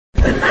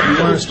You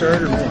want to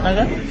start or me?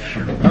 Okay.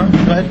 Huh?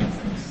 Go ahead.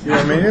 You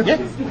want me to? Yeah.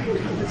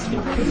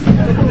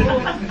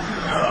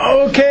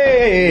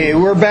 Okay,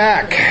 we're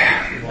back.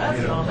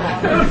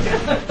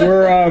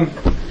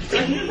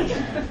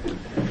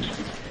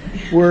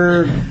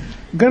 We're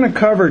going to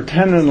cover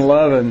 10 and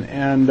 11,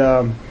 and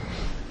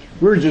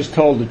we were just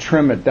told to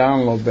trim it down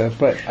a little bit,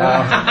 but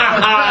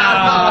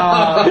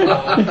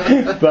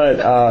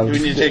Do we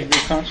need to take new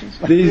conscience?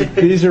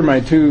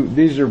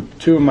 these are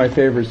two of my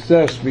favorite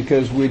stuffs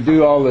because we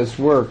do all this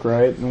work,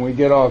 right, and we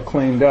get all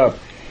cleaned up.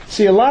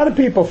 See, a lot of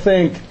people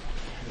think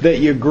that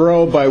you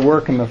grow by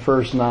working the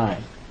first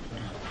 9.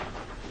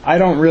 I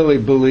don't really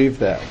believe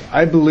that.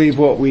 I believe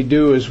what we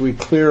do is we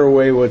clear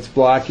away what's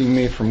blocking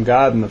me from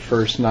God in the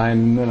first 9,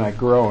 and then I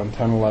grow in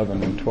 10,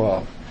 11, and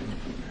 12.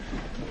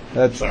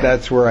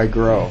 That's where I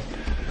grow.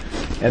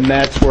 And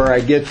that's where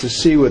I get to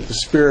see what the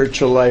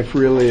spiritual life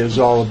really is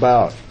all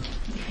about.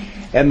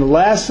 And the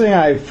last thing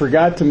I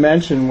forgot to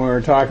mention when we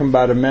were talking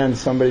about amends,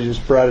 somebody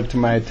just brought it to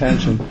my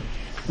attention.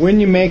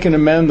 When you make an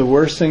amend, the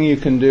worst thing you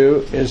can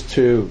do is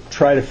to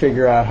try to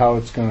figure out how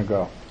it's going to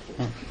go.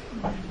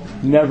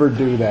 Never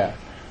do that.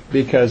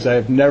 Because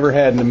I've never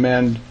had an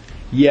amend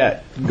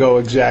yet go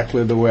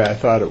exactly the way I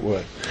thought it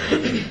would.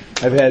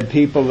 I've had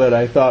people that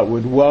I thought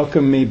would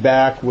welcome me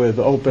back with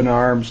open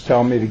arms,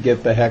 tell me to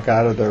get the heck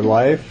out of their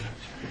life.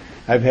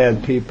 I've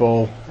had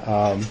people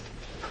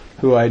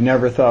who I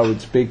never thought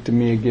would speak to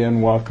me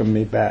again welcome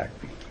me back.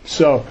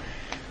 So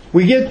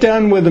we get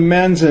done with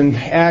amends, and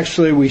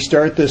actually we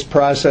start this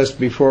process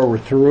before we're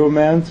through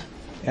amends.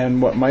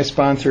 And what my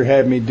sponsor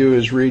had me do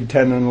is read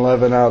 10 and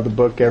 11 out of the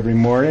book every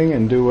morning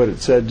and do what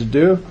it said to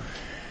do.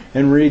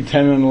 And read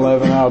 10 and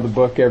 11 out of the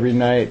book every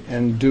night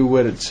and do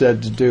what it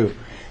said to do.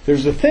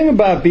 There's a thing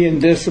about being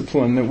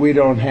disciplined that we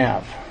don't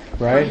have,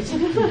 right?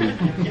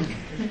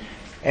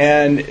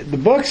 And the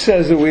book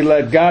says that we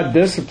let God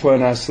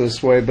discipline us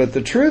this way, but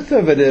the truth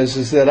of it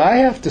is that I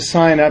have to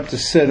sign up to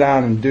sit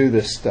down and do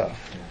this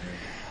stuff.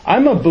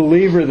 I'm a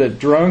believer that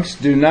drunks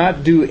do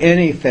not do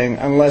anything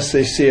unless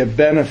they see a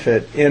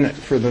benefit in it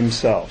for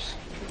themselves.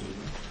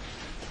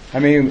 I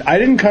mean, I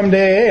didn't come to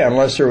AA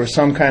unless there was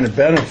some kind of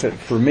benefit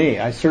for me.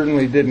 I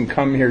certainly didn't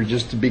come here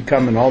just to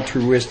become an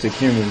altruistic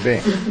human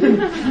being.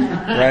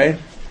 Right?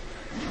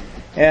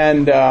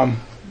 And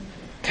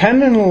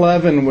 10 and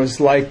 11 was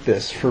like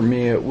this for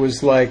me. It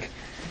was like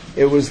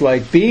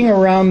being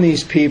around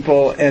these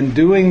people and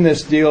doing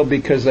this deal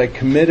because I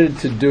committed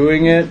to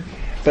doing it,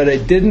 but I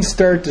didn't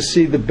start to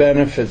see the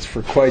benefits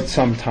for quite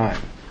some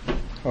time.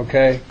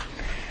 Okay?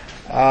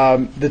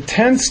 The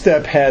 10th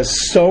step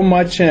has so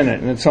much in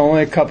it, and it's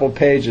only a couple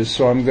pages,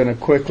 so I'm going to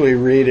quickly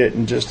read it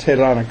and just hit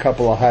on a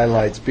couple of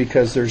highlights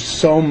because there's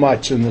so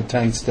much in the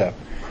 10th step.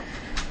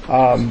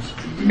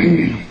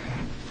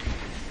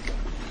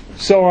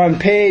 So on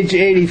page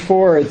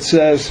 84 it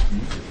says,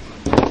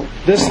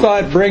 this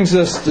thought brings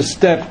us to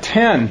step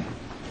 10,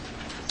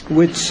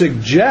 which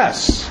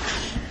suggests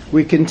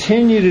we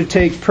continue to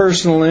take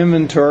personal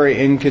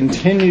inventory and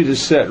continue to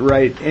set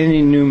right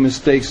any new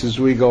mistakes as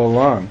we go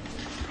along.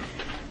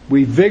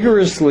 We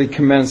vigorously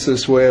commence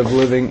this way of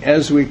living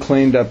as we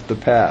cleaned up the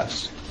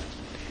past.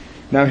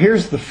 Now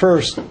here's the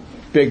first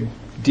big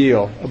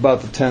deal about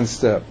the 10th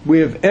step. We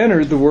have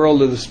entered the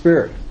world of the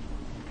Spirit.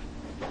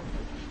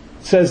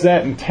 It says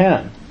that in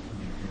 10.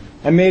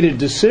 I made a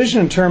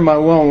decision to turn my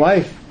will and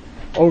life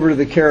over to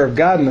the care of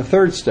God in the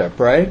 3rd step,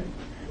 right?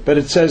 But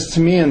it says to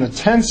me in the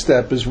 10th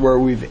step is where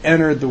we've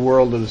entered the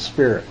world of the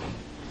Spirit.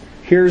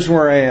 Here's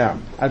where I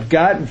am. I've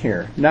gotten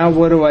here. Now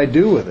what do I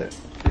do with it?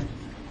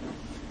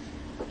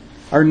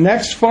 Our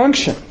next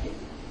function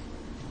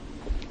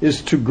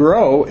is to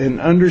grow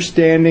in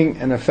understanding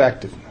and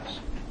effectiveness.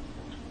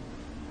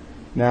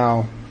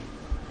 Now,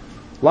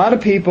 a lot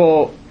of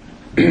people,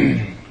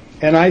 and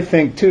I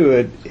think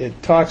too,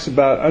 it talks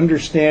about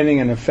understanding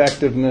and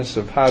effectiveness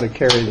of how to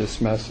carry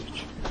this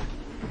message.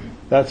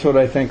 That's what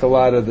I think a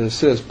lot of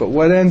this is. But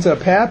what ends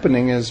up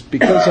happening is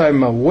because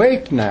I'm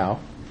awake now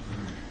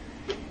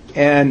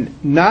and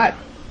not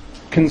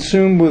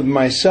consumed with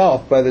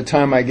myself by the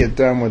time I get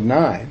done with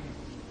 9,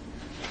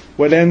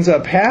 what ends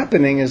up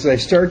happening is I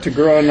start to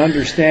grow in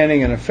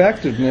understanding and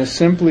effectiveness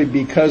simply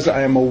because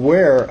I am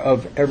aware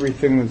of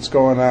everything that's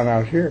going on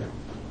out here.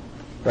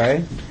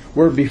 Right?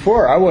 Where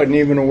before I wasn't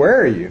even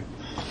aware of you.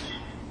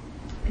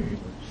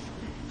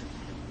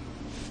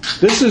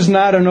 This is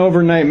not an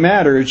overnight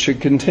matter. It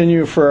should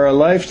continue for our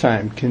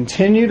lifetime.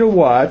 Continue to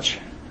watch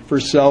for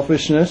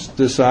selfishness,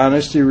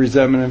 dishonesty,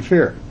 resentment, and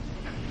fear.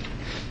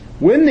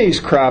 When these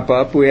crop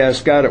up, we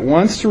ask God at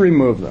once to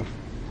remove them.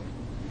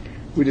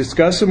 We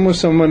discuss them with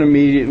someone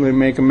immediately and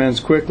make amends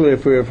quickly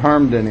if we have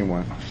harmed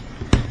anyone.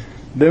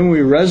 Then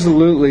we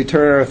resolutely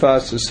turn our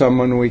thoughts to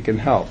someone we can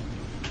help.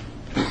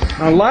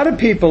 Now, a lot of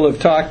people have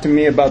talked to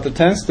me about the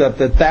 10th step,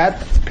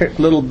 that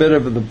little bit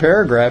of the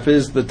paragraph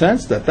is the 10th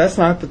step. That's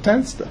not the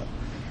 10th step.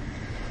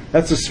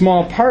 That's a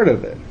small part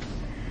of it.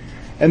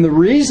 And the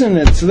reason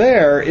it's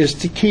there is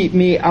to keep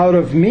me out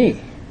of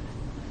me.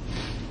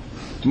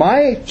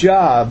 My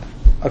job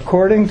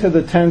according to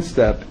the 10th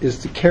step, is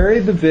to carry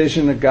the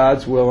vision of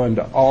God's will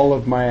into all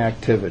of my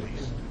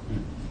activities.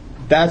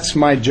 That's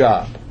my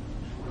job.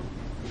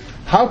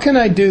 How can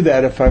I do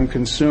that if I'm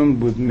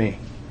consumed with me?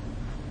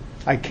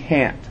 I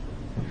can't.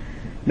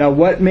 Now,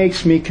 what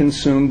makes me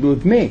consumed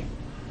with me?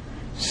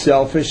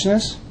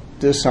 Selfishness,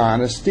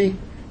 dishonesty,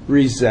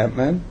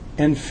 resentment,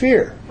 and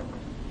fear.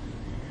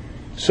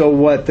 So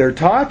what they're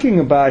talking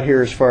about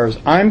here, as far as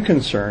I'm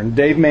concerned,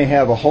 Dave may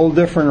have a whole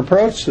different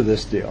approach to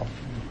this deal.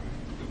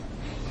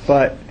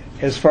 But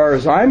as far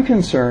as I'm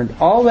concerned,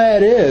 all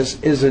that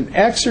is an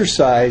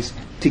exercise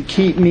to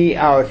keep me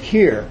out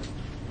here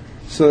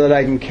so that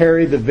I can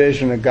carry the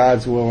vision of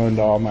God's will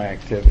into all my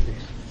activities.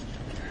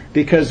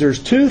 Because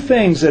there's two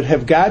things that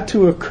have got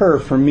to occur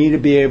for me to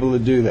be able to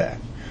do that.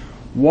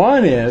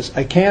 One is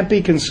I can't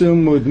be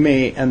consumed with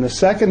me, and the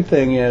second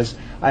thing is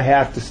I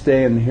have to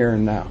stay in the here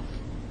and now.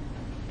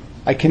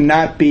 I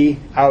cannot be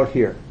out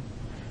here.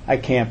 I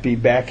can't be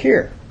back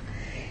here.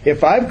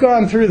 If I've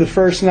gone through the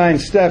first 9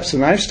 steps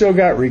and I've still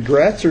got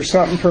regrets or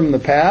something from the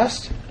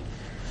past,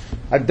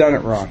 I've done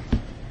it wrong.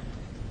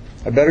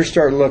 I better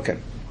start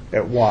looking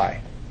at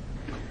why.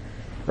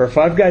 Or if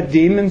I've got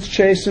demons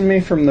chasing me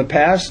from the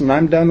past and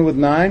I'm done with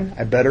 9,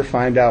 I better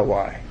find out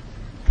why.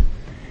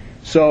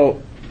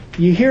 So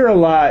you hear a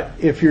lot,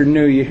 if you're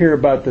new, you hear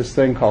about this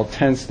thing called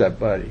 10-step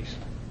buddies.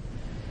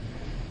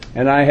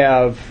 And I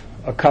have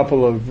a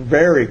couple of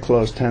very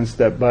close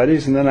 10-step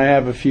buddies, and then I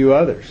have a few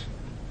others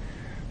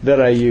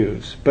that I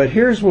use. But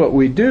here's what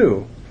we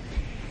do,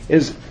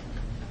 is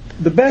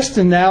the best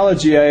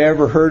analogy I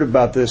ever heard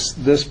about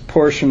this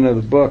portion of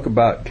the book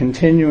about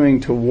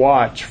continuing to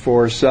watch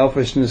for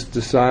selfishness,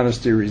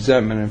 dishonesty,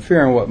 resentment, and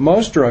fear. And what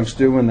most drunks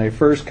do when they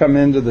first come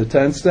into the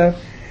 10th step,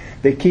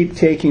 they keep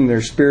taking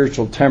their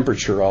spiritual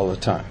temperature all the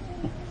time.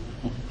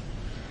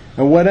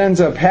 And what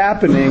ends up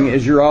happening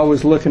is you're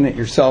always looking at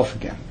yourself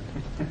again.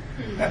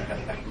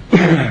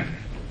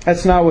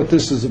 That's not what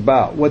this is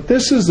about. What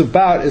this is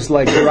about is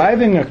like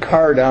driving a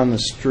car down the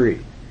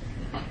street.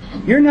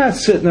 You're not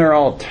sitting there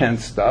all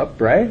tensed up,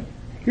 right?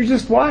 You're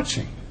just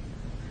watching.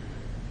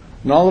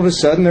 And all of a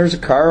sudden there's a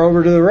car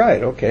over to the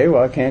right. Okay,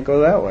 well, I can't go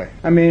that way.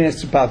 I mean,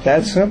 it's about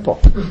that simple.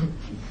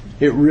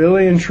 It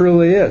really and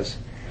truly is.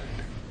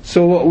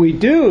 So what we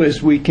do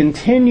is we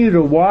continue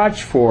to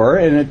watch for,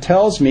 and it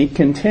tells me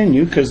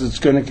continue because it's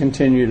going to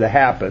continue to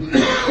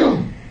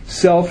happen,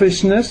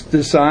 selfishness,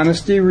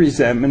 dishonesty,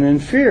 resentment,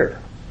 and fear.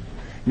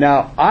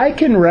 Now, I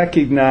can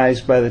recognize,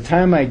 by the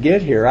time I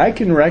get here, I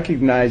can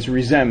recognize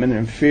resentment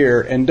and fear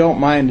and don't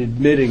mind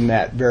admitting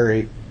that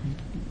very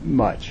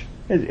much.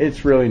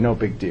 It's really no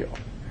big deal.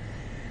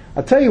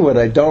 I'll tell you what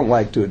I don't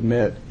like to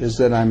admit is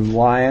that I'm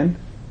lying,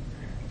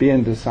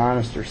 being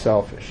dishonest, or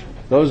selfish.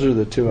 Those are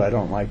the two I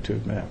don't like to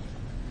admit.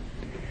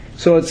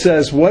 So it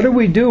says, what do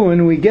we do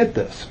when we get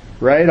this?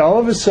 Right? All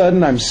of a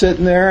sudden I'm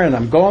sitting there and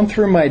I'm going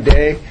through my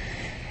day,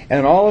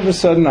 and all of a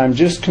sudden I'm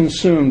just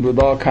consumed with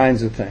all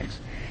kinds of things.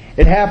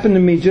 It happened to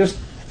me just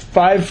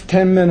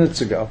 5-10 minutes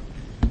ago.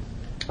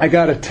 I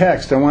got a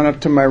text. I went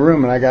up to my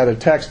room and I got a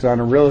text on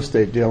a real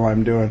estate deal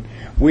I'm doing.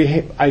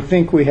 I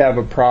think we have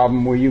a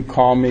problem. Will you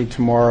call me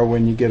tomorrow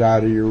when you get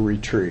out of your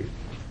retreat?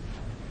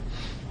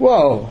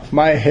 Whoa,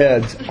 my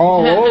head's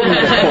all over the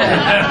place.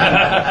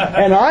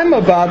 And I'm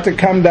about to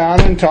come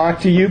down and talk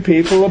to you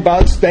people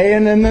about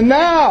staying in the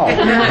now.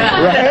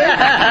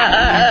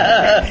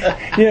 Right?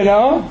 You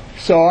know?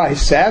 So I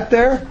sat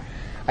there.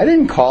 I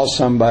didn't call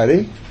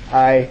somebody.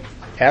 I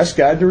asked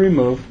God to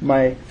remove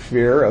my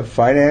fear of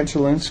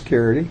financial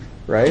insecurity,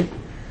 right?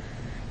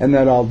 And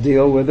that I'll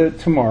deal with it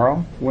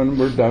tomorrow when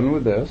we're done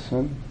with this.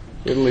 And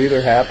it'll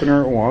either happen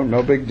or it won't,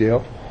 no big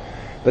deal.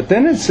 But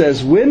then it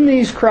says, when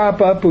these crop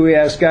up, we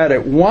ask God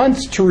at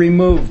once to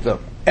remove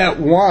them. At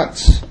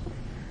once.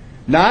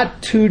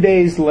 Not 2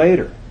 days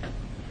later.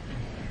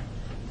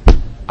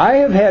 I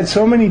have had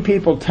so many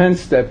people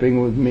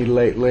 10-stepping with me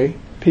lately,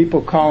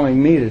 people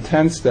calling me to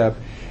 10-step,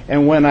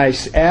 and when I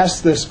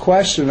ask this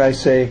question, I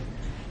say,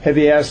 have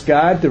you asked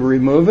God to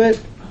remove it?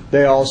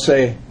 They all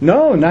say,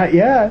 no, not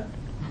yet.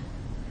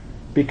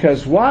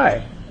 Because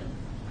why?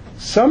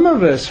 Some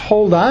of us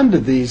hold on to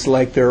these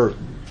like they're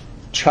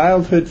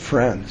childhood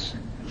friends.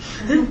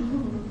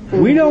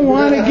 We don't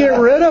want to get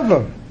rid of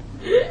them.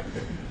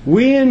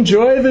 We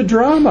enjoy the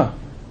drama.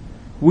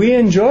 We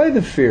enjoy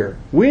the fear.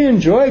 We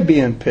enjoy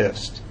being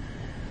pissed.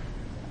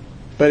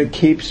 But it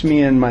keeps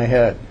me in my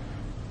head.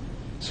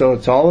 So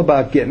it's all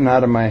about getting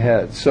out of my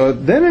head. So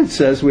then it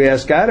says we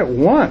ask God at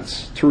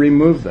once to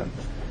remove them.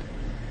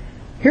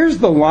 Here's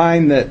the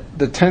line that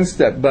the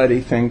 10-step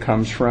buddy thing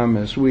comes from,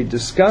 is we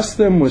discuss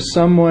them with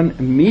someone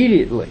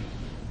immediately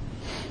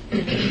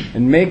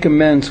and make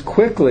amends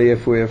quickly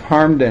if we have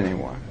harmed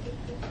anyone.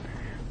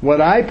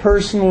 What I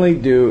personally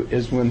do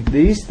is when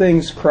these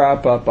things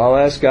crop up, I'll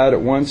ask God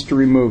at once to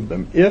remove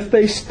them. If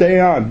they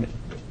stay on me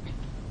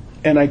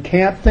and I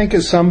can't think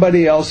of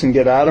somebody else and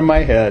get out of my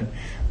head,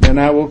 then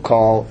I will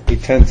call a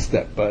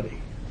 10-step buddy.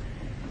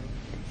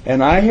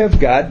 And I have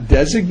got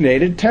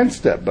designated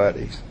 10-step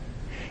buddies.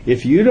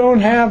 If you don't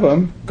have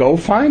them, go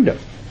find them.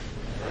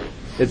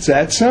 It's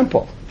that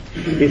simple.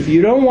 If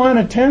you don't want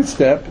a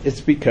 10-step, it's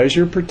because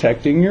you're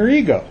protecting your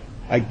ego.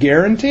 I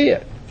guarantee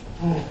it.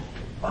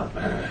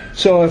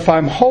 So if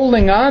I'm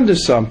holding on to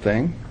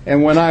something,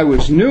 and when I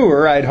was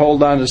newer, I'd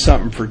hold on to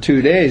something for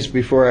 2 days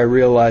before I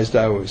realized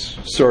I was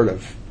sort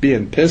of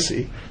being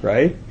pissy,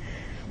 right?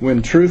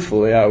 When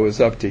truthfully I was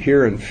up to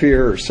here in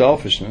fear or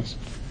selfishness,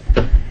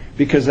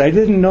 because I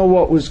didn't know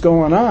what was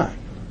going on.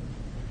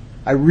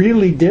 I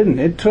really didn't.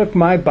 It took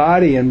my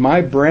body and my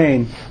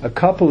brain a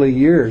couple of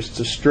years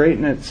to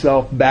straighten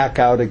itself back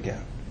out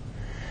again.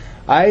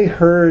 I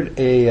heard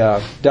a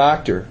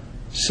doctor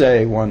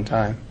say one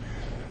time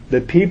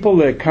that people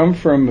that come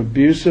from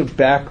abusive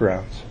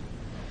backgrounds,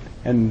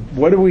 and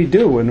what do we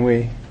do when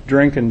we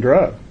drink and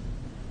drug?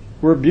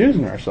 We're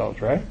abusing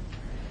ourselves, right?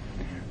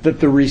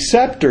 That the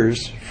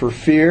receptors for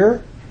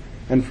fear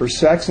and for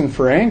sex and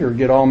for anger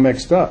get all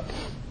mixed up.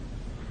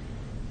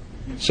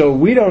 So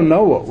we don't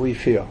know what we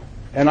feel.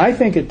 And I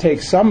think it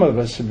takes some of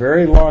us a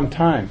very long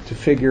time to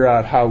figure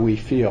out how we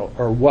feel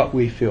or what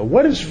we feel.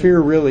 What does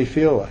fear really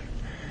feel like?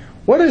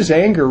 What does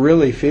anger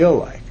really feel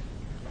like?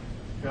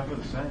 Yeah, for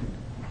the same.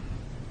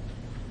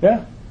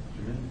 Yeah.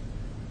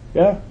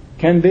 Yeah,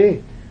 can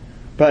be.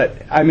 But,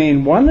 I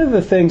mean, one of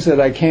the things that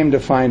I came to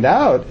find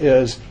out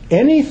is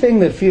anything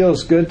that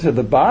feels good to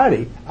the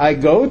body, I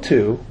go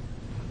to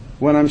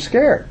when I'm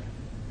scared.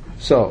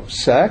 So,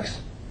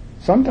 sex,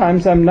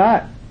 sometimes I'm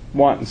not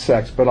wanting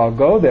sex, but I'll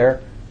go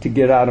there to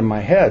get out of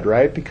my head,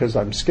 right? Because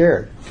I'm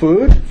scared.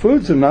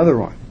 Food's another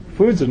one.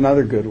 Food's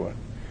another good one.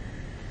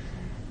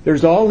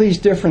 There's all these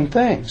different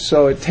things.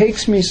 So it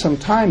takes me some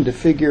time to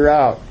figure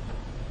out,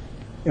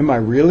 am I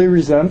really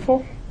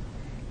resentful?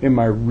 Am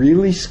I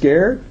really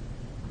scared?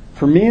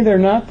 For me, they're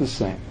not the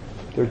same.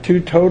 They're two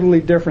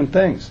totally different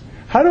things.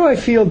 How do I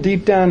feel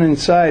deep down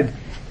inside,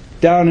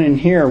 down in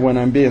here, when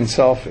I'm being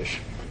selfish?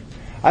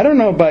 I don't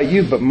know about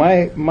you, but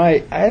my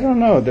I don't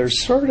know,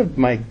 there's sort of,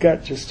 my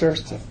gut just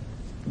starts to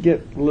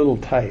get a little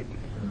tight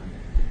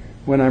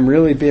when I'm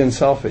really being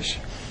selfish.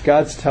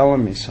 God's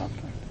telling me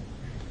something.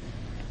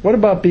 What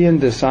about being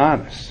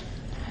dishonest?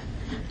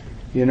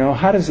 You know,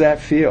 how does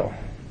that feel?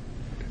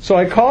 So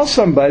I call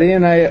somebody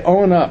and I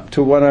own up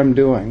to what I'm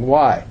doing.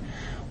 Why?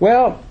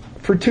 Well,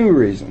 for two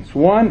reasons.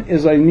 One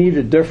is I need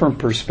a different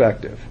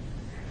perspective.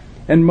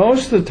 And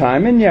most of the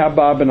time, and yeah,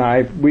 Bob and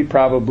I, we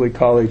probably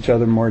call each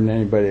other more than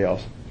anybody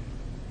else.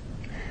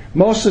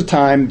 Most of the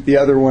time, the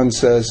other one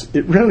says,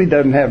 it really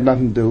doesn't have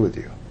nothing to do with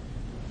you.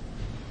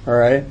 All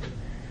right?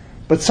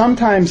 But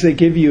sometimes they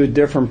give you a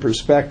different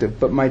perspective.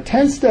 But my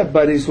 10-step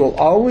buddies will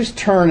always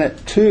turn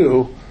it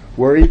to,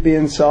 where are you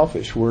being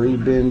selfish? Where are you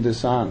being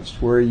dishonest?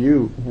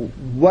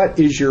 What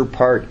is your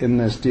part in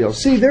this deal?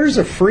 See, there's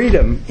a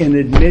freedom in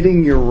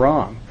admitting you're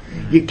wrong.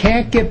 You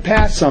can't get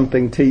past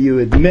something till you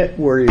admit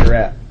where you're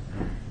at.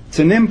 It's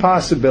an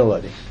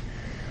impossibility.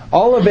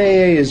 All of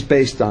AA is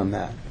based on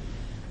that.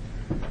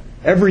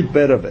 Every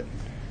bit of it.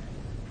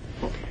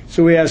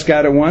 So we ask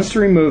God at once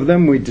to remove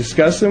them. We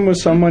discuss them with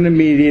someone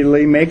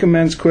immediately, make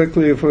amends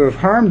quickly if we have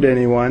harmed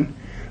anyone.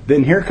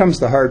 Then here comes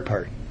the hard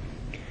part.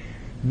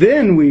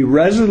 Then we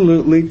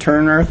resolutely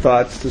turn our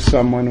thoughts to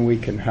someone we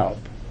can help.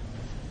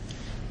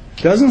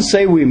 Doesn't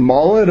say we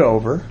mull it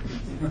over.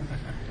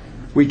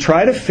 We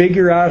try to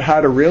figure out how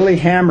to really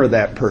hammer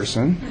that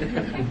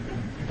person.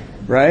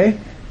 Right?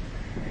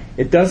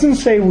 It doesn't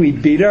say we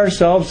beat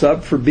ourselves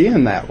up for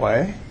being that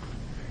way.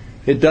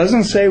 It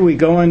doesn't say we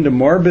go into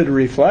morbid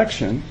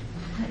reflection.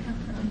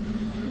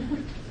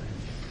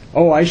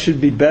 Oh, I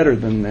should be better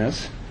than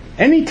this.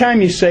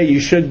 Anytime you say you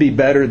should be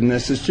better than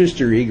this, it's just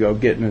your ego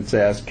getting its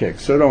ass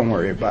kicked, so don't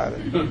worry about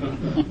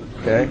it.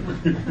 Okay?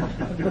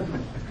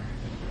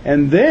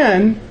 And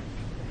then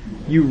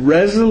you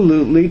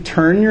resolutely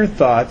turn your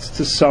thoughts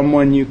to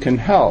someone you can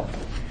help.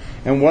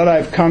 And what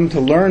I've come to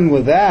learn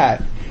with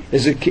that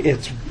is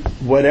it's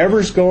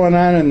whatever's going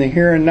on in the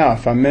here and now.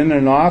 If I'm in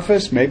an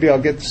office, maybe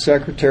I'll get the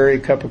secretary a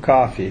cup of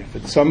coffee. If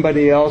it's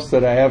somebody else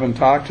that I haven't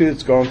talked to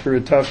that's going through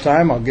a tough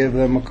time, I'll give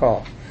them a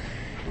call.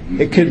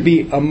 It could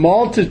be a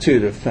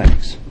multitude of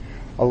things.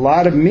 A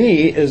lot of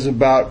me is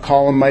about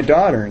calling my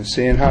daughter and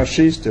seeing how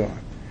she's doing.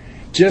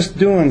 Just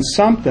doing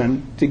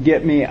something to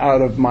get me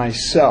out of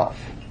myself.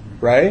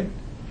 Right?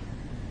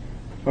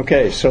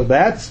 Okay, so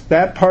that's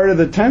that part of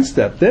the 10th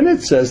step. Then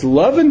it says,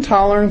 love and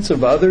tolerance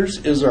of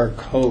others is our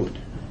code.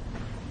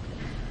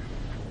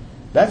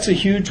 That's a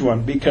huge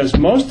one, because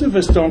most of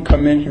us don't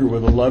come in here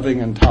with a loving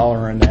and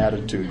tolerant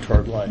attitude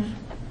toward life.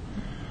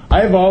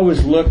 I've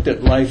always looked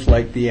at life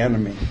like the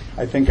enemy.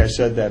 I think I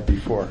said that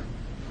before.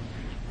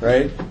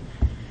 Right?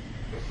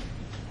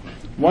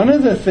 One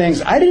of the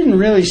things, I didn't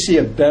really see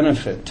a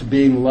benefit to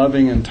being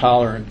loving and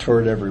tolerant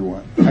toward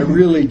everyone. I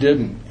really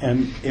didn't.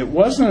 And it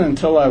wasn't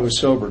until I was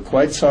sober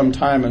quite some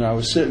time, and I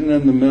was sitting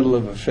in the middle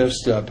of a 5th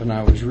step, and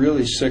I was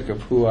really sick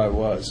of who I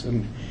was.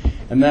 And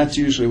that's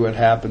usually what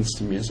happens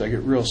to me, is I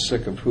get real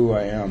sick of who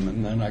I am,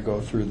 and then I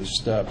go through the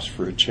steps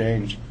for a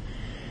change.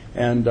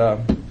 And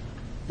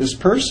this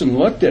person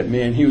looked at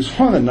me, and he was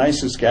one of the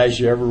nicest guys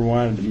you ever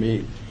wanted to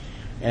meet.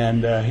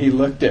 And he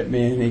looked at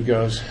me, and he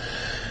goes,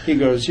 He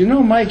goes,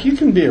 Mike, you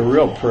can be a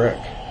real prick.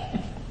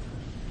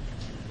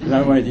 And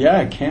I went, yeah,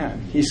 I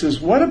can. He says,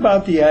 what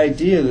about the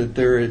idea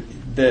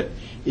that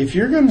if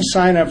you're going to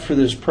sign up for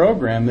this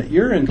program, that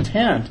your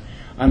intent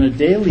on a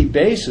daily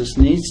basis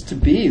needs to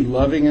be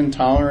loving and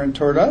tolerant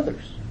toward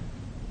others?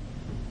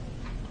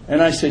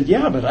 And I said,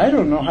 yeah, but I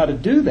don't know how to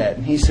do that.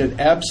 And he said,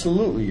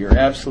 absolutely, you're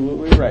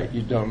absolutely right.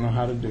 You don't know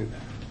how to do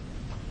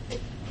that.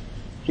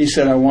 He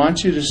said, I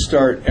want you to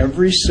start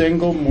every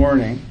single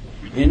morning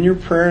in your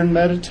prayer and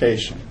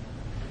meditation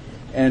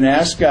and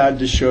ask God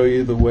to show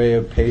you the way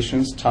of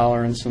patience,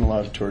 tolerance, and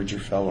love towards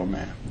your fellow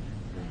man.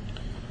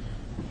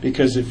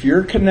 Because if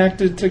you're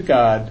connected to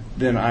God,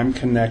 then I'm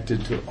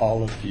connected to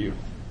all of you.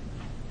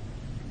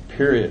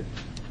 Period.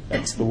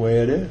 That's the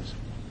way it is.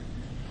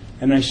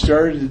 And I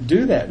started to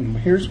do that, and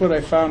here's what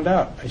I found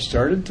out. I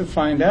started to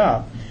find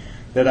out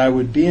that I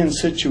would be in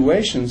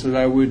situations that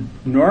I would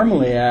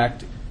normally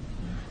act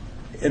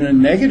in a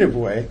negative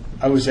way.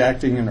 I was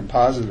acting in a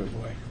positive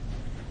way.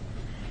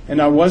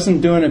 And I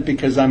wasn't doing it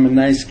because I'm a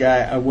nice guy.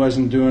 I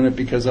wasn't doing it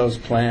because I was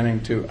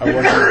planning to. I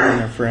wasn't doing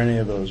it for any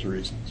of those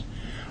reasons.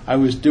 I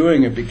was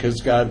doing it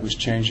because God was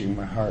changing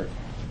my heart.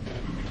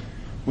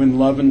 When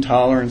love and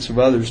tolerance of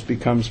others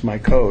becomes my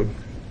code.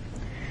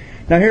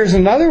 Now here's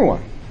another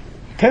one.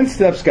 10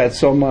 steps got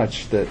so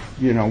much that,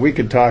 we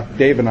could talk,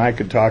 Dave and I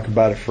could talk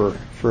about it for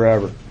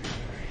forever.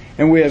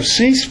 And we have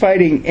ceased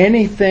fighting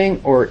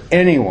anything or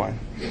anyone.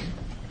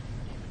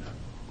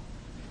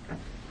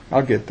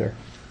 I'll get there.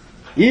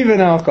 Even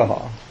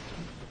alcohol.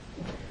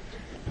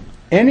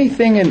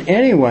 Anything and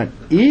anyone,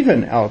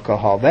 even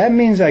alcohol. That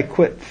means I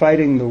quit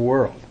fighting the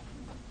world.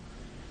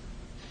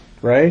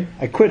 Right?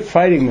 I quit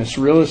fighting this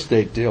real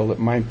estate deal that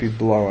might be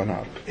blowing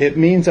up. It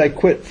means I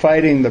quit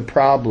fighting the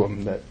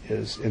problem that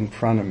is in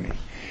front of me.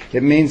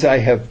 It means I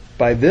have,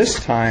 by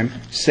this time,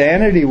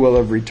 sanity will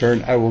have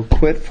returned. I will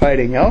quit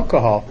fighting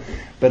alcohol.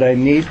 But I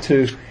need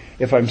to,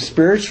 if I'm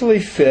spiritually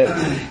fit,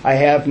 I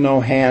have no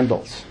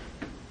handles.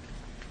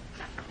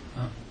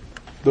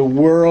 The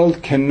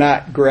world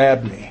cannot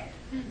grab me.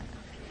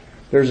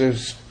 There's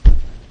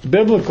a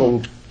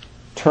biblical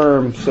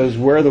term says,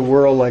 wear the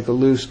world like a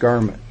loose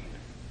garment.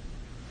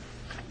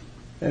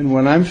 And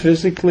when I'm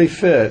physically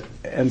fit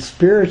and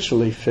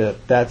spiritually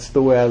fit, that's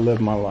the way I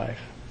live my life.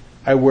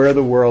 I wear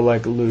the world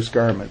like a loose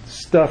garment.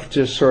 Stuff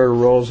just sort of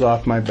rolls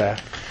off my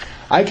back.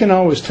 I can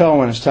always tell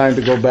when it's time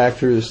to go back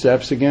through the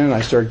steps again, and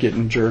I start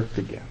getting jerked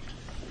again.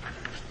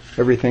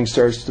 Everything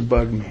starts to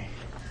bug me.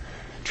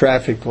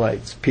 Traffic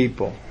lights,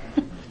 people.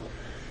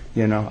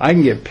 I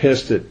can get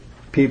pissed at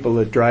people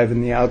that drive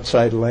in the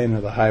outside lane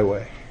of the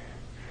highway.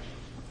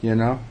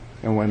 And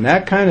when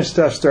that kind of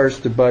stuff starts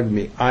to bug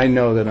me, I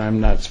know that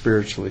I'm not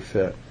spiritually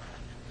fit.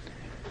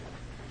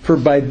 For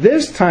by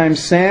this time,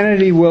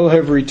 sanity will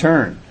have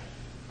returned.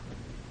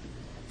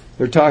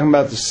 They're talking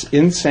about the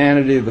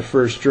insanity of the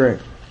first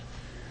drink.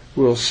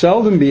 We'll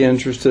seldom be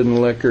interested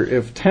in liquor.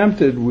 If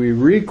tempted, we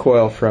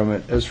recoil from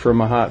it as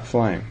from a hot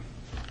flame.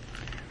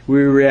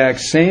 We react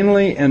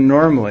sanely and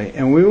normally,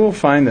 and we will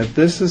find that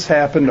this has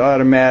happened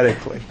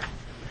automatically.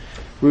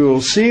 We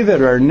will see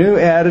that our new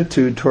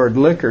attitude toward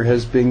liquor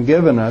has been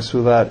given us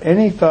without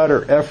any thought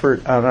or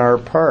effort on our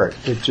part.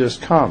 It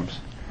just comes.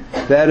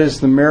 That is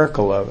the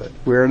miracle of it.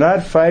 We are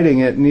not fighting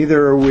it,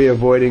 neither are we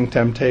avoiding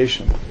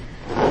temptation.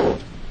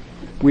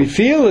 We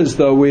feel as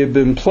though we have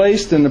been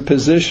placed in a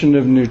position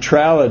of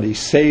neutrality,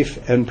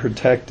 safe and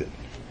protected.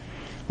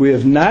 We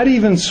have not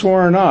even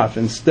sworn off.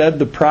 Instead,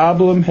 the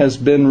problem has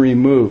been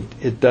removed.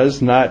 It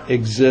does not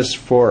exist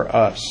for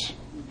us.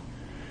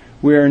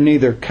 We are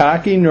neither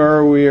cocky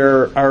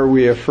nor are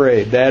we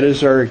afraid. That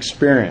is our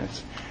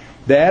experience.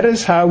 That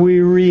is how we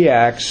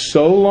react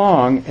so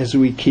long as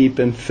we keep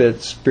in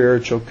fit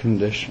spiritual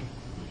condition.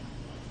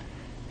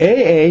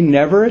 AA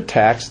never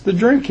attacks the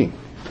drinking.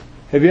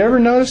 Have you ever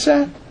noticed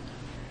that?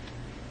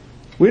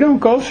 We don't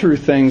go through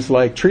things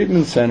like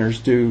treatment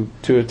centers do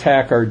to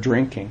attack our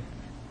drinking.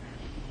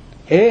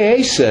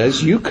 AA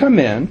says you come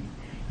in,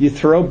 you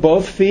throw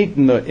both feet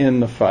in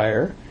the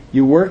fire,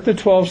 you work the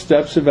 12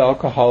 steps of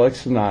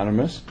Alcoholics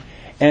Anonymous,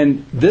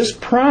 and this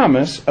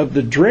promise of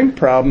the drink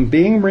problem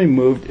being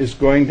removed is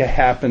going to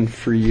happen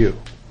for you.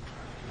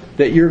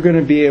 That you're going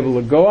to be able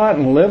to go out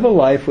and live a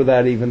life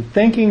without even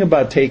thinking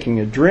about taking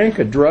a drink,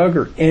 a drug,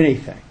 or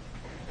anything.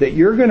 That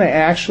you're going to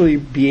actually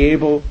be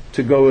able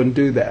to go and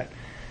do that.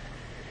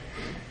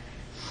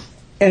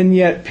 And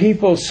yet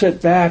people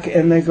sit back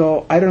and they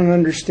go, I don't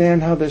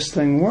understand how this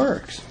thing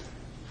works.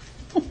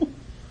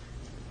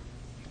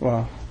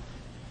 Well,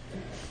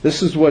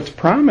 this is what's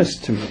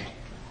promised to me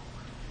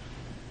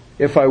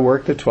if I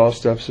work the 12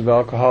 steps of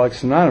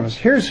Alcoholics Anonymous.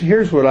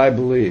 Here's what I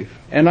believe.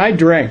 And I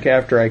drank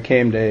after I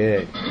came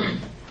to AA.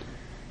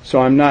 So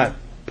I'm not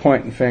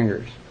pointing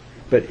fingers.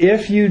 But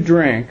if you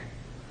drink,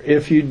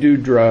 if you do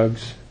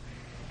drugs,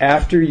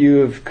 after you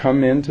have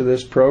come into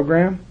this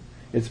program,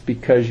 it's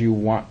because you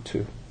want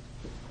to.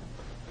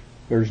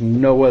 There's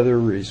no other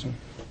reason.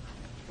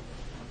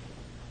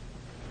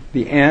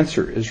 The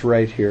answer is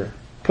right here.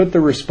 Put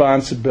the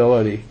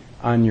responsibility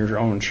on your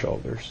own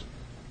shoulders.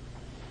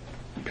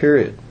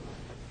 Period.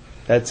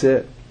 That's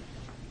it.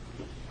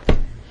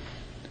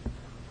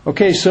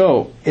 Okay,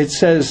 so it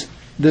says,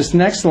 this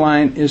next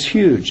line is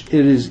huge.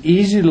 It is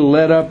easy to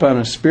let up on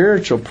a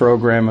spiritual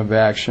program of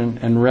action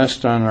and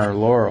rest on our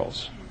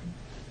laurels.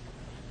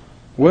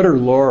 What are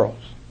laurels?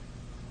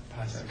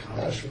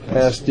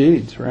 Past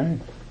deeds, right?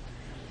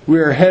 We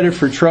are headed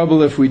for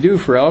trouble if we do,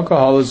 for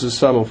alcohol is a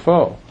subtle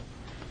foe.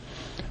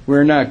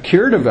 We're not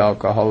cured of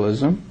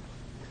alcoholism.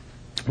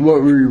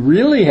 What we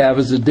really have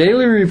is a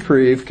daily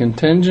reprieve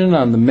contingent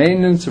on the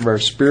maintenance of our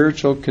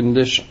spiritual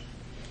condition.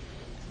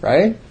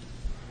 Right?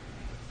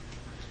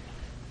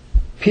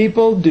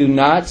 People do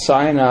not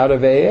sign out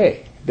of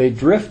AA. They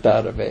drift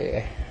out of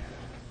AA.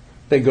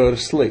 They go to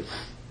sleep.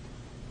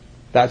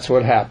 That's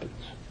what happens.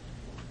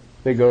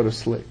 They go to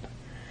sleep.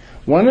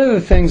 One of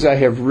the things I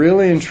have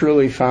really and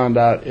truly found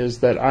out is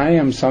that I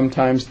am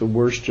sometimes the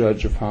worst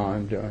judge of how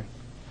I'm doing.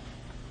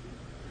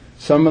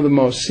 Some of the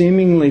most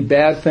seemingly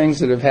bad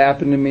things that have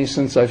happened to me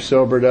since I've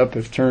sobered up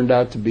have turned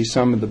out to be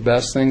some of the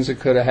best things that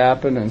could have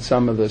happened, and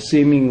some of the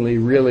seemingly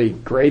really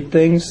great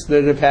things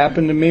that have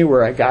happened to me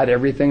where I got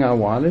everything I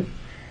wanted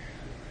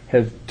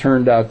have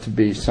turned out to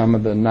be some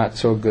of the not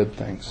so good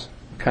things,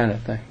 kind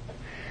of thing.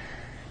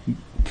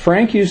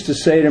 Frank used to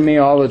say to me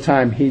all the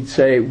time, he'd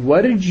say,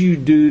 "What did you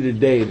do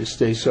today to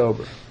stay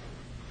sober?"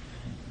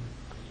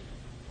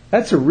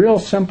 That's a real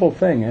simple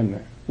thing, isn't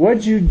it? What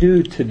did you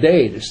do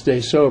today to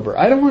stay sober?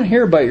 I don't want to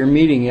hear about your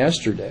meeting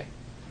yesterday.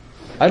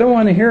 I don't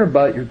want to hear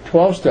about your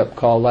 12-step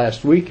call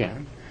last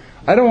weekend.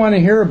 I don't want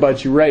to hear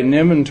about you writing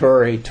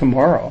inventory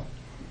tomorrow.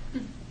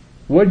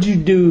 What did you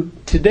do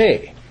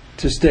today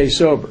to stay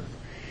sober?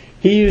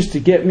 He used to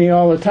get me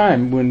all the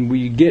time when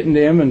we get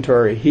into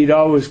inventory. He'd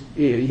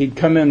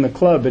come in the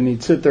club and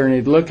he'd sit there and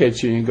he'd look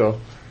at you and he'd go,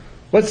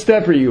 "What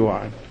step are you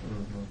on?"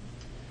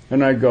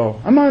 And I'd go,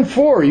 "I'm on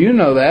 4, you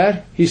know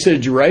that." He said,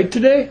 "Did you write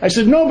today?" I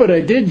said, "No, but I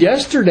did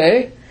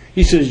yesterday."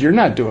 He says, "You're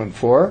not doing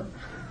 4.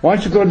 Why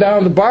don't you go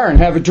down to the bar and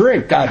have a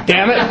drink? God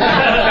damn it."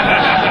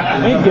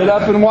 And he'd get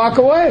up and walk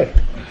away.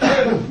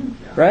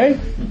 Right?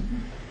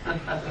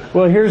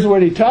 Well, here's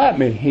what he taught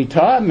me. He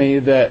taught me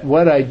that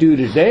what I do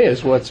today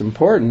is what's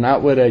important,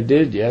 not what I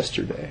did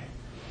yesterday.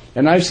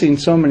 And I've seen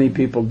so many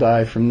people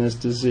die from this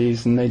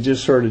disease, and they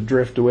just sort of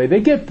drift away. They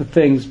get the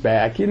things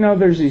back. You know,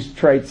 there's these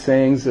trite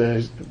sayings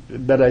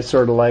that I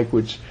sort of like,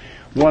 which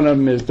one of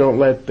them is, "Don't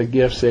let the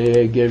gifts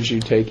AA gives you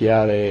take you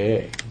out of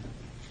AA."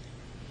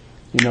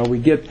 You know, we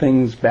get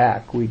things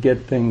back. We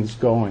get things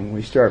going.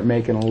 We start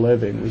making a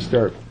living. We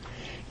start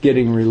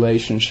getting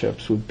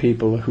relationships with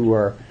people who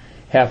are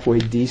halfway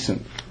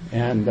decent,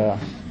 and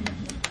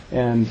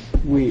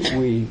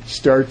we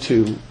start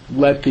to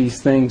let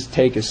these things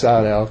take us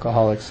out of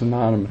Alcoholics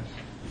Anonymous.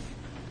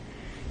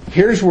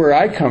 Here's where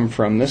I come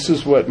from. This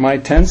is what my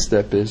 10th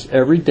step is.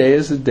 Every day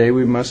is a day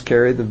we must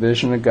carry the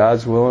vision of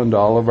God's will into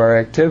all of our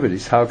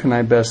activities. How can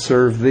I best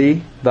serve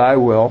Thee? Thy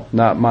will,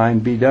 not mine,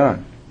 be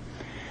done.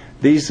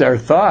 These are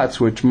thoughts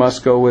which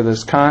must go with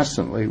us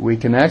constantly. We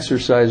can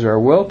exercise our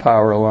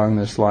willpower along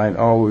this line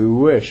all we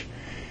wish.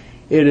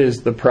 It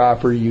is the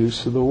proper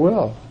use of the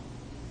will.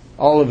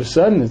 All of a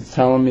sudden, it's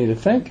telling me to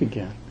think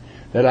again,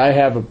 that I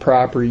have a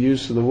proper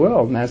use of the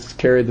will, and that's to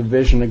carry the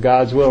vision of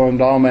God's will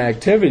into all my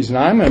activities.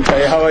 Now, I'm going to tell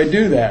you how I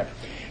do that.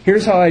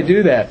 Here's how I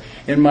do that.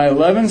 In my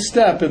 11th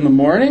step in the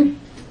morning,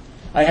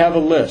 I have a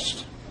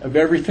list of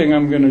everything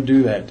I'm going to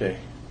do that day.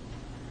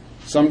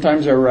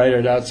 Sometimes I write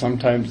it out,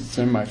 sometimes it's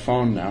in my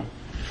phone now.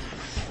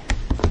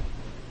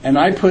 And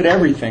I put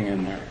everything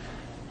in there,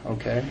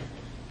 okay?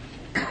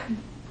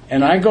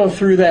 And I go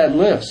through that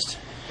list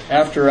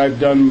after I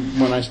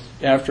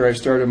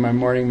started my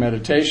morning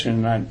meditation,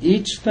 and on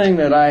each thing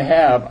that I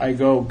have, I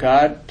go,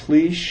 "God,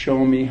 please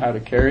show me how to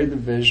carry the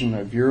vision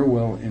of your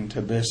will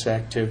into this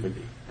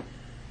activity."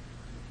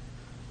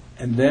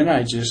 And then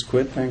I just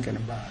quit thinking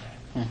about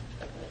it.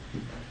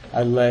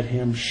 I let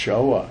Him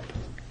show up.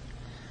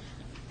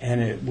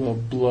 And it will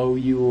blow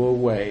you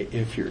away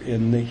if you're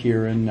in the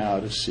here and now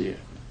to see it.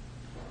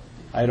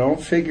 I don't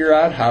figure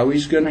out how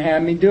He's going to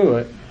have me do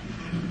it.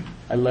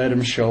 I let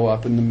Him show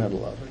up in the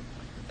middle of it.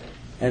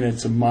 And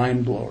it's a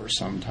mind blower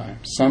sometimes.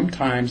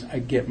 Sometimes I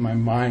get my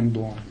mind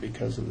blown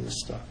because of this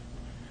stuff.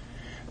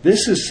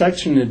 This is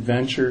such an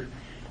adventure.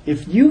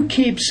 If you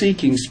keep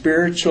seeking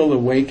spiritual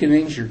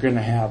awakenings, you're going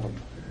to have them.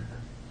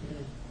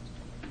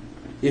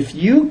 If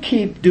you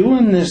keep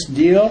doing this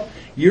deal,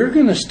 you're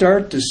going to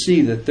start to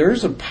see that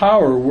there's a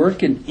power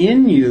working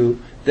in you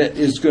that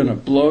is going to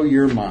blow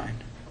your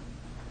mind.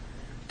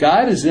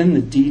 God is in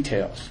the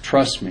details.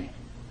 Trust me.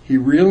 He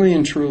really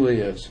and truly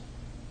is.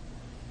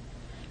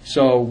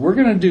 So we're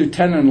going to do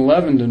 10 and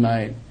 11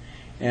 tonight.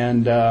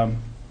 And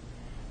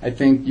I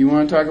think, you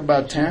want to talk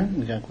about 10?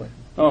 We got a question.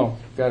 Oh,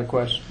 got a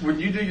question. When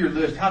you do your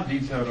list, how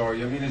detailed are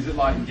you? I mean, is it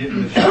like get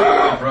in the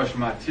shower, brush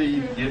my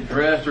teeth, get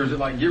dressed, or is it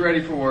like get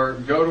ready for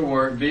work, go to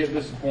work, be at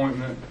this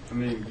appointment? I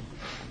mean,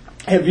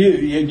 have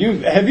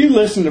you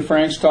listened to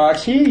Frank's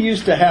talks? He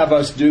used to have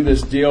us do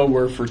this deal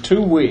where for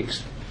 2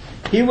 weeks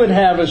he would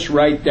have us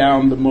write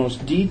down the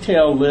most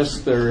detailed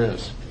list there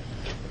is.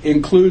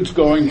 Includes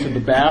going to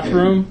the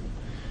bathroom,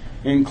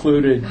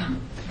 included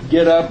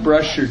get up,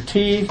 brush your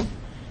teeth.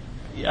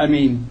 I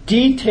mean,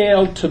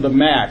 detailed to the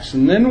max.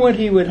 And then what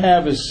he would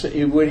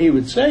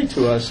say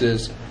to us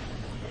is,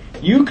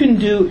 you can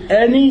do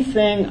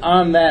anything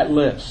on that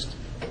list,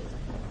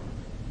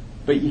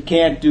 but you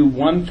can't do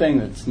one thing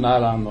that's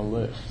not on the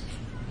list.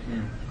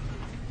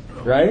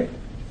 Right?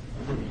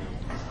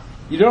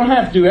 You don't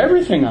have to do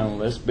everything on the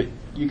list, but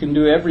you can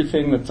do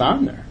everything that's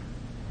on there.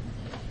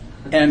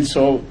 And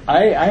so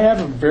I have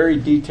a very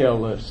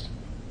detailed list.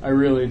 I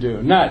really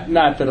do. Not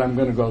that I'm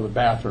going to go to the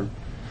bathroom,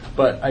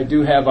 but I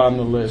do have on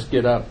the list,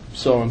 get up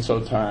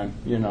so-and-so time,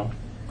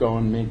 go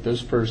and meet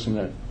this person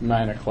at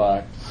 9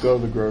 o'clock, go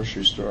to the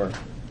grocery store,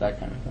 that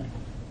kind of thing.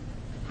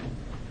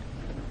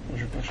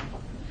 What's your question?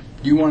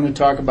 Do you want to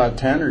talk about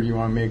 10, or do you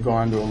want me to go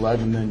on to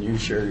 11, then you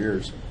share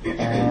yours? What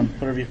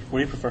do you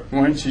prefer?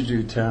 Why don't you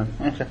do 10?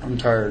 Okay. I'm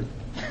tired.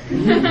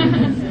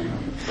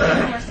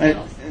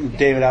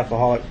 David,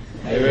 alcoholic.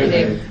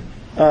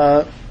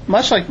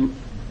 Much like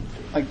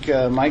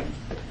Mike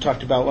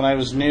talked about, when I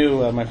was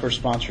new, my first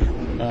sponsor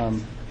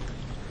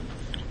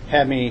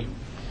had me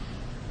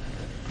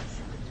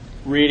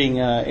reading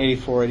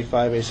 84,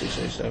 85, 86,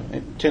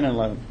 87, 10 and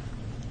 11.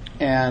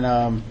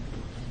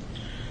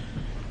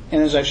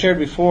 And as I've shared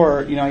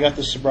before, I got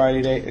the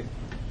sobriety day,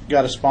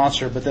 got a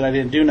sponsor, but then I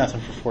didn't do nothing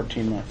for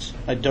 14 months.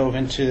 I dove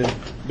into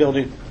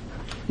building,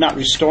 not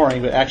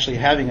restoring, but actually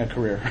having a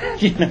career,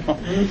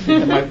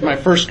 my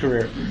first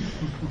career.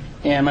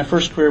 And my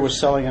first career was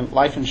selling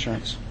life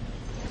insurance,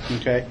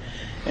 okay?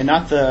 And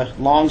not the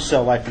long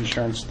sell life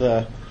insurance,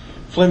 the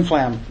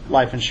flim-flam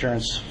life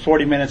insurance.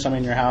 40 minutes, I'm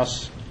in your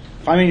house.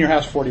 If I'm in your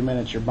house 40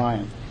 minutes, you're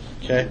buying,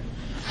 okay?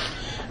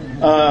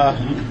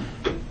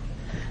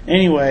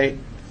 Anyway,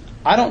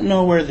 I don't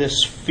know where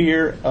this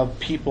fear of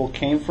people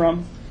came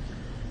from,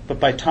 but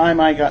by the time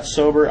I got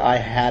sober, I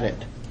had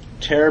it.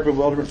 Terror,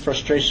 bewilderment,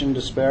 frustration,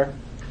 despair.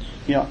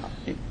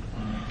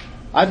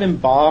 I've been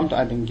bombed,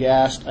 I've been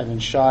gassed, I've been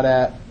shot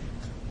at,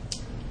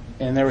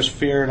 and there was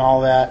fear and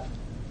all that,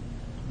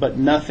 but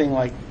nothing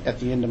like at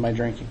the end of my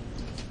drinking.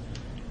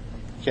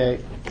 Okay?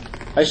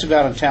 I used to go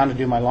out in town to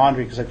do my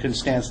laundry because I couldn't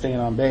stand staying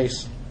on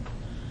base.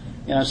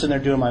 And I'm sitting there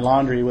doing my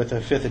laundry with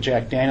a fifth of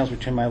Jack Daniels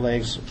between my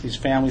legs, these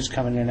families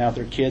coming in and out,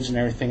 their kids and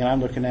everything, and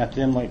I'm looking at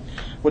them like,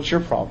 what's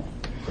your problem?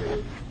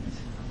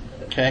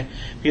 Okay?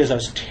 Because I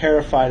was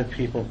terrified of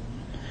people.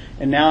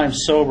 And now I'm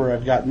sober,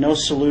 I've got no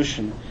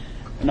solution.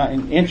 I'm not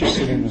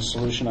interested in the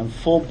solution. I'm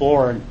full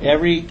bore in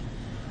every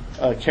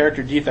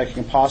character defect you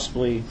can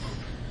possibly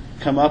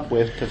come up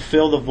with to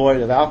fill the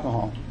void of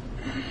alcohol.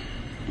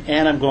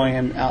 And I'm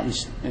going out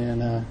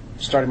and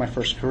starting my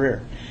first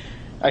career.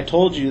 I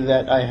told you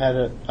that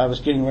I was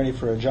getting ready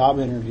for a job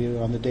interview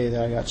on the day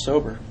that I got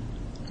sober.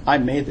 I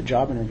made the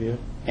job interview,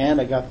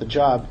 and I got the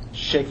job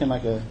shaking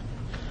like a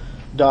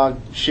dog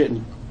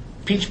shitting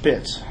peach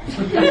pits.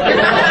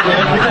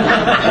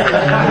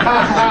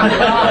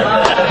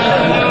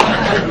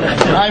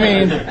 I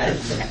mean,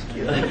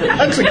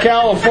 that's a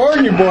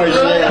California boy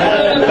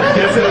saying.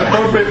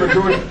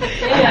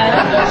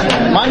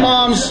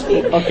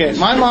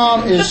 My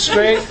mom is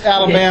straight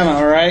Alabama,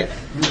 all right?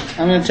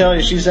 I'm going to tell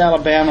you, she's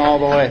Alabama all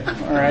the way,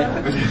 all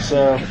right?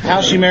 So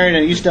how she married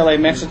an East LA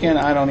Mexican,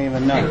 I don't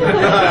even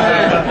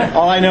know.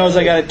 All I know is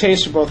I got a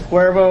taste for both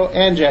Cuervo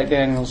and Jack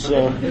Daniels.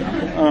 So,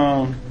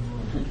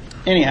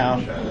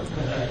 anyhow.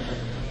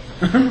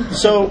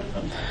 So,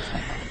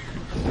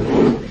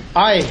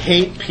 I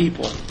hate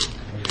people,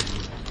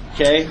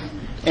 okay?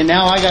 And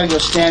now I got to go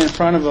stand in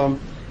front of them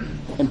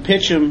and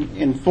pitch them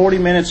in 40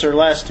 minutes or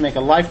less to make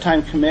a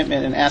lifetime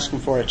commitment and ask them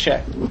for a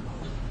check.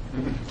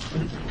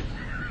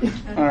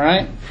 All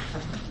right?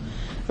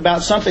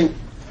 About something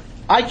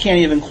I can't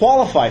even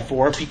qualify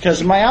for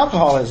because of my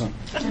alcoholism.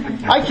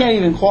 I can't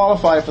even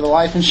qualify for the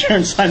life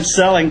insurance I'm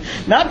selling,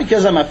 not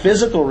because I'm a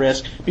physical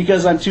risk,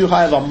 because I'm too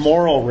high of a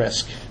moral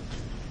risk.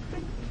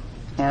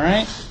 All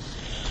right?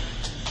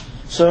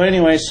 So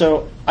anyway,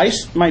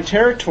 my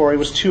territory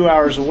was 2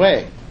 hours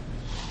away.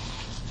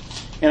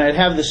 And I'd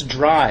have this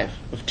drive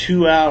of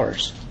 2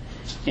 hours.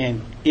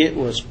 And it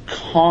was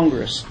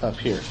Congress up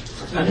here.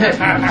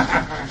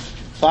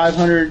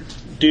 500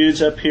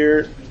 dudes up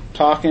here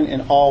talking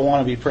and all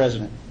want to be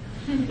president.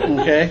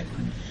 Okay?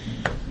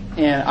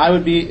 And I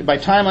would be, by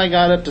the time I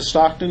got up to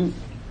Stockton,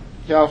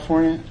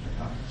 California,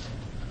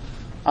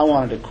 I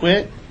wanted to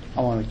quit.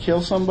 I wanted to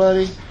kill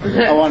somebody.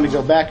 I wanted to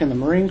go back in the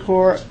Marine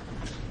Corps.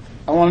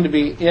 I wanted to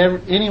be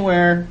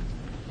anywhere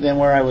than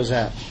where I was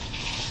at.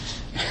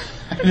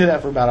 I did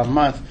that for about a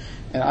month,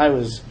 and I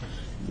was,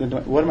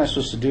 what am I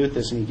supposed to do with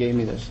this? And he gave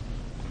me this.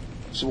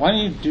 So why don't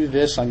you do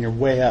this on your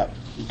way up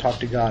and talk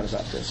to God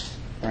about this,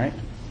 right?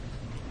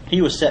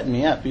 He was setting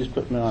me up. He was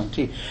putting me on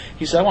tea.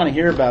 He said, I want to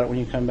hear about it when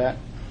you come back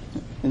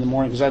in the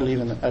morning, because I'd leave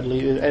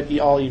at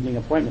all evening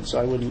appointments, so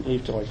I wouldn't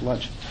leave till like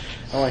lunch.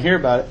 I want to hear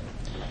about it.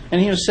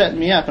 And he was setting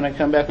me up, and I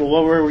come back, well,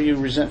 where were you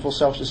resentful,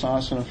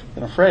 self-dishonest,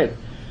 and afraid?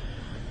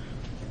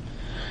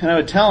 And I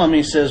would tell him,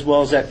 he says,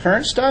 well, is that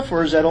current stuff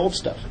or is that old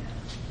stuff?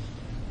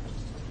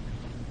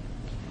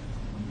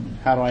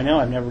 How do I know?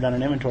 I've never done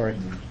an inventory.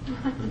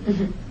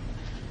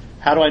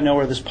 How do I know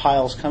where this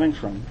pile is coming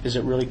from? Is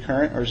it really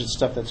current or is it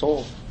stuff that's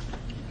old?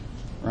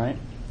 Right?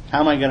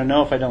 How am I going to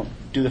know if I don't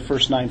do the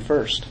first 9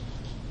 first?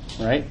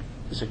 Right?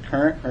 Is it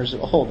current or is it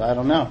old? I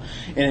don't know.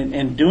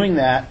 And doing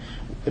that,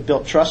 it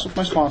built trust with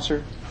my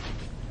sponsor.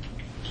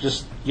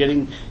 Just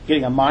getting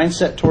a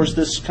mindset towards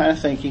this kind of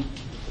thinking,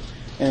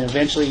 and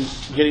eventually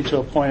getting to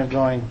a point of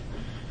going,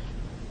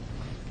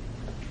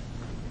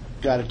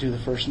 got to do the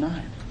first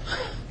 9.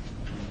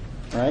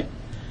 Right?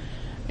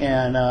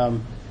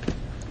 And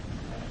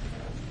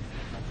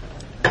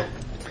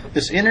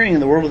this entering in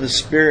the world of the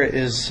Spirit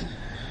is,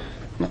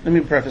 let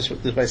me preface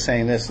this by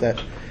saying this, that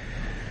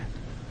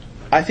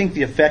I think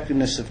the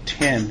effectiveness of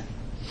 10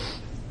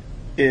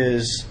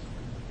 is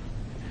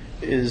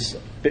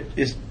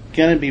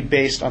going to be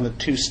based on the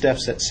 2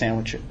 steps that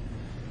sandwich it.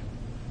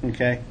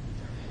 Okay?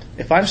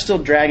 If I'm still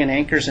dragging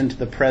anchors into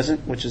the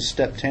present, which is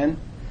step 10,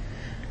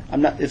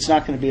 it's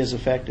not going to be as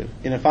effective.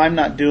 And if I'm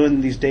not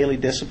doing these daily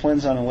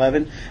disciplines on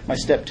 11, my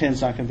step 10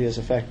 is not going to be as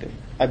effective.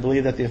 I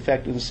believe that the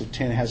effectiveness of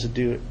 10 has to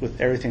do with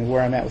everything,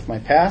 where I'm at with my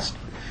past,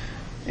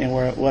 and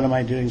what am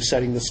I doing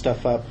setting this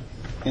stuff up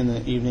in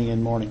the evening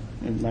and morning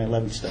in my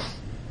 11th step.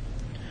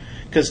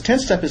 Because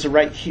 10th step is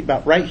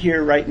about right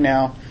here, right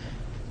now,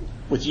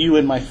 with you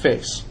in my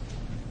face.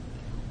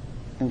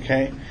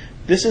 Okay?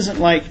 This isn't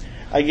like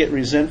I get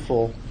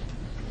resentful,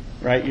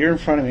 right? You're in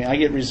front of me. I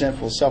get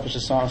resentful, selfish,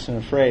 dishonest, and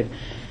afraid.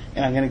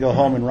 And I'm going to go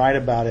home and write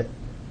about it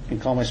and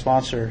call my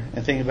sponsor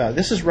and think about it.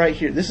 This is right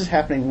here. This is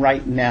happening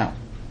right now.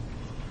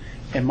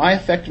 And my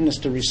effectiveness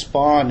to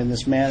respond in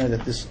this manner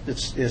that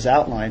this is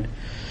outlined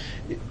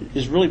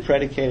is really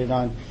predicated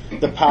on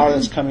the power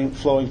that's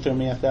flowing through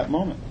me at that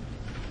moment.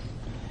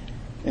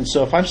 And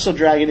so if I'm still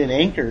dragging in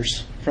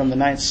anchors from the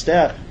 9th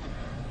step,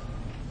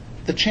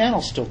 the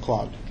channel's still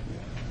clogged.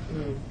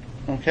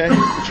 Okay?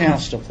 The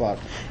channel's still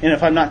clogged. And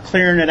if I'm not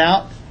clearing it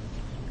out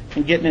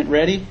and getting it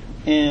ready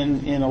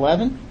in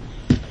 11,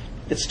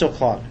 it's still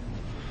clogged.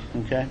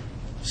 Okay?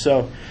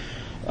 So,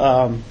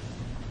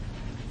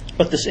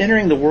 but this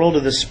entering the world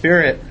of the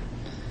Spirit,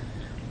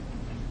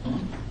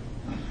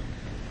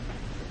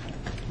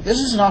 this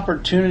is an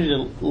opportunity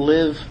to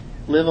live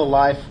a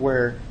life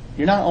where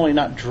you're not only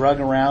not drugged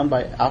around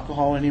by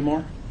alcohol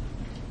anymore.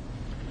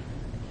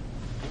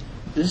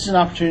 This is an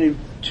opportunity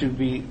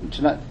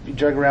to not be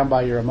drugged around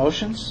by your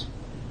emotions,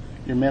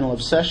 your mental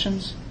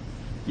obsessions,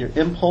 your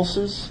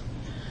impulses,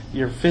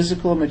 your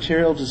physical and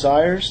material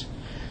desires,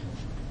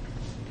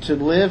 to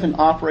live and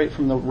operate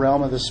from the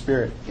realm of the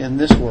Spirit in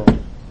this world.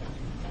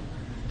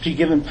 To be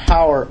given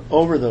power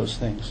over those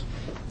things.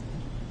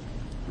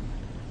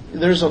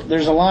 There's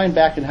a line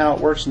back in How It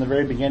Works in the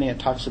very beginning. It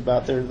talks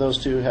about there are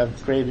those who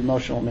have grave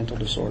emotional and mental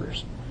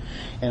disorders.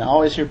 And I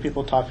always hear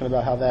people talking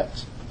about how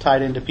that's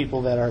tied into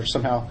people that are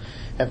somehow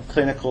have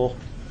clinical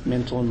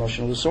mental and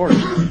emotional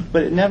disorders.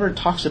 But it never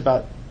talks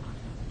about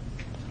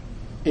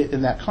it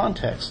in that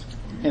context.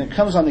 And it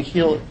comes on the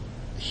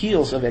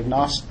heels of we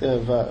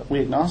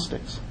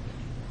agnostics.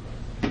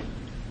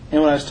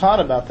 And what I was taught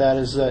about that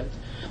is that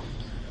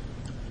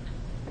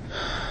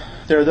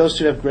there are those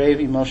who have grave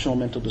emotional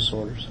and mental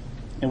disorders.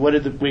 And what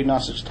did we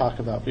agnostics talk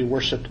about? We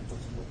worshipped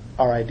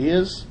our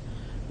ideas.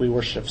 We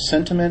worship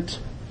sentiment.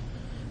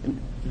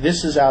 And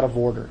this is out of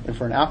order. And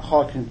for an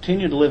alcoholic to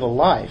continue to live a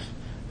life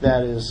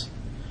that is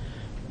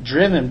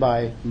driven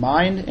by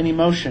mind and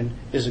emotion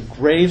is a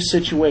grave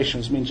situation,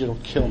 which means it'll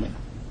kill me.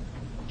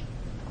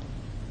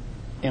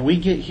 And we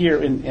get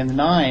here in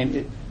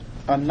 9.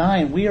 On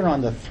 9, we are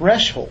on the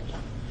threshold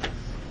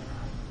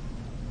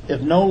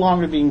of no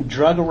longer being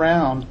drugged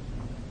around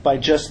by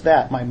just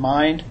that, my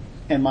mind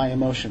and my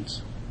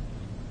emotions.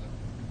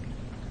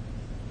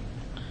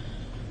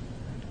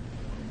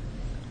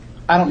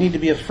 I don't need to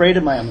be afraid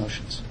of my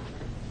emotions.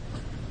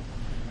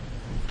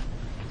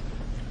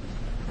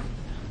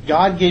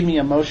 God gave me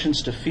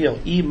emotions to feel.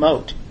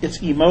 Emote.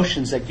 It's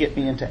emotions that get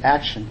me into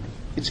action.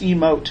 It's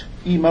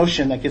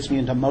emotion that gets me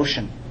into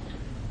motion.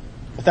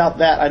 Without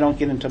that, I don't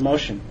get into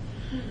motion.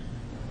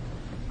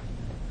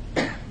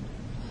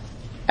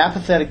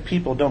 Apathetic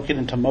people don't get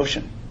into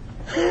motion.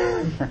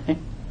 Right?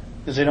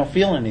 Because they don't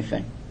feel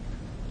anything.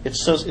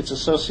 It's a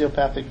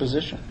sociopathic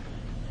position.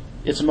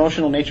 Its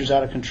emotional nature's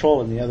out of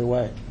control in the other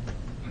way.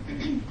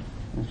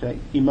 Okay?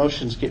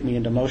 Emotions get me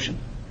into motion.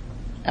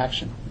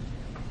 Action.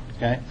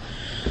 Okay?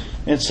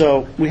 And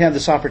so we have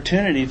this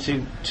opportunity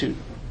to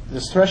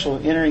this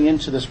threshold of entering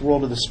into this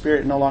world of the Spirit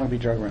and no longer be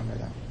drugged around by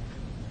that.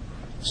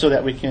 So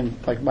that we can,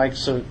 like Mike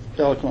so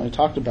eloquently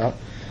talked about,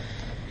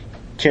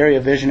 carry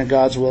a vision of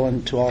God's will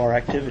into all our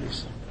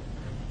activities.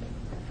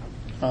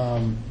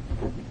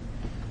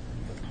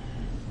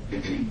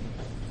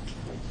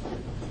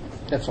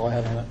 That's all I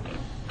have on that.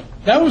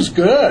 That was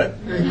good.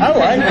 I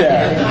like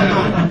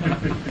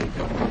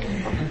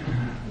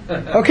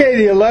that. Okay,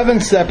 the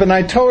 11th step, and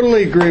I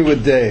totally agree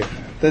with Dave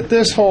that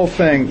this whole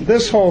thing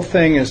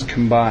is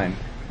combined.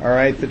 All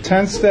right, the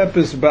 10th step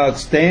is about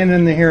staying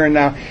in the here and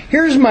now.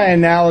 Here's my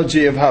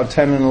analogy of how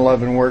 10 and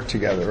 11 work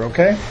together,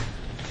 okay?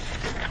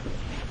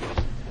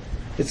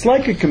 It's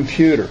like a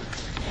computer.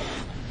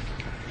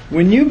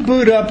 When you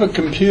boot up a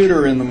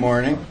computer in the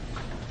morning,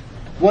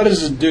 what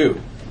does it do?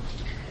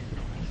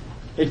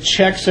 It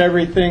checks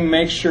everything,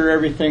 makes sure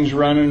everything's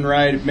running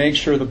right, it makes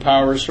sure the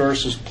power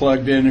source is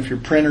plugged in. If your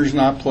printer's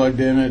not plugged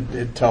in,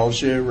 it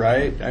tells you,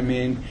 right? I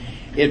mean,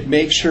 it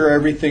makes sure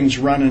everything's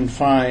running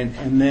fine,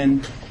 and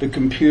then the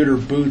computer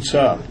boots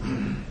up,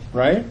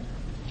 right?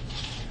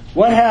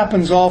 What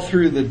happens all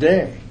through the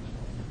day?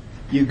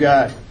 You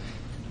got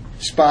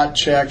spot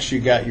checks, you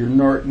got your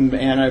Norton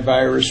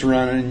antivirus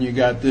running, you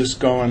got this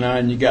going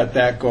on, you got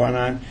that going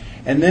on.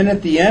 And then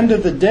at the end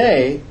of the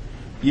day,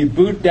 you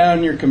boot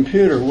down your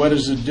computer. What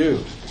does it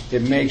do?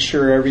 It makes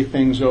sure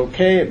everything's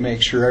okay, it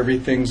makes sure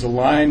everything's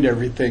aligned,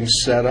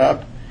 everything's set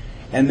up,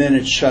 and then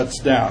it shuts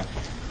down.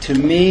 To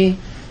me,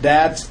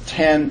 that's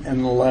 10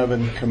 and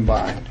 11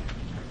 combined.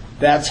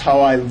 That's how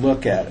I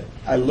look at it.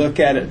 I look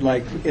at it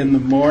like in the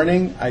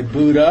morning, I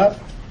boot up,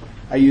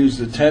 I use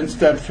the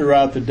 10-step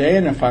throughout the day,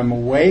 and if I'm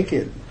awake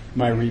at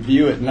my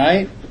review at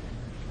night,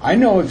 I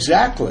know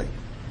exactly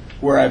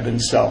where I've been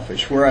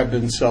selfish, where I've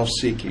been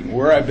self-seeking,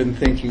 where I've been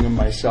thinking of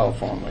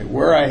myself only,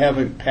 where I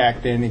haven't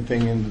packed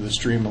anything into the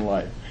stream of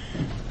life.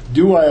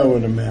 Do I owe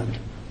an amend?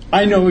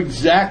 I know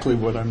exactly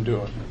what I'm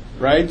doing,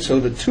 right? So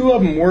the two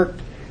of them work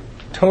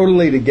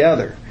totally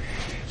together.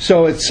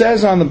 So it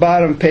says on the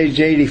bottom,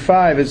 page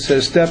 85, it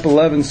says step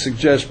 11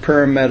 suggests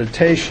prayer and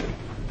meditation.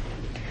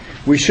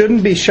 We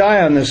shouldn't be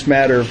shy on this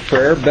matter of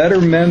prayer. Better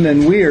men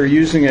than we are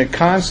using it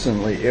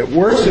constantly. It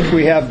works if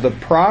we have the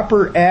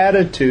proper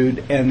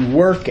attitude and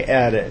work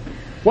at it.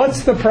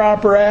 What's the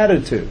proper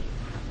attitude?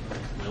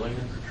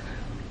 Willingness.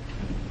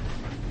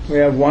 We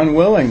have one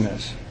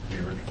willingness.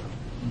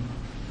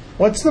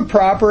 What's the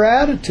proper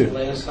attitude?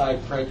 Lay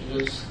aside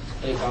prejudice,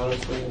 think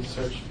honestly, and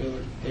search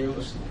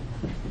fearlessly.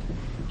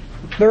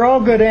 They're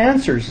all good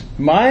answers.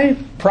 My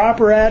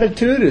proper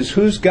attitude is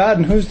who's God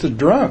and who's the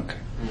drunk.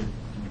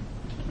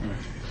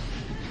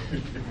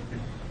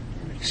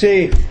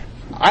 See,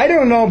 I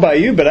don't know about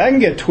you, but I can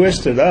get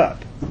twisted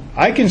up.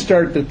 I can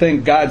start to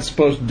think God's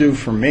supposed to do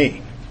for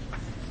me,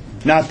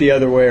 not the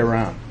other way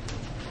around.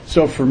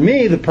 So for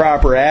me, the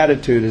proper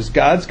attitude is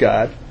God's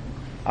God,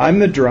 I'm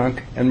the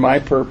drunk, and my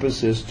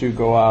purpose is to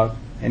go out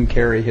and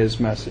carry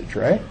His message,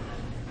 right?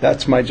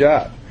 That's my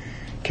job.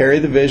 Carry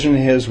the vision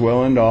of His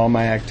will into all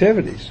my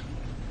activities.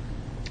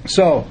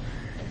 So,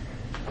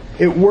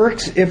 it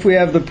works if we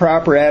have the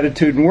proper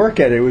attitude and work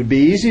at it. It would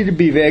be easy to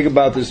be vague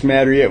about this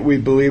matter, yet we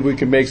believe we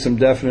can make some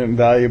definite and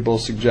valuable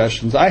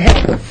suggestions. I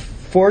had the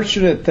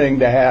fortunate thing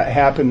to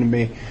happen to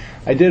me.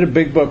 I did a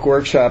big book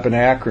workshop in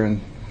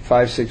Akron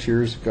 5-6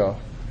 years ago,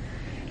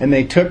 and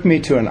they took me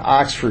to an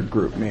Oxford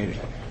group meeting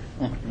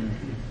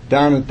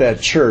down at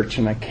that church,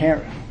 and I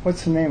can't,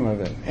 what's the name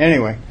of it?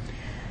 Anyway,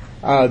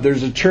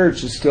 there's a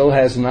church that still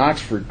has an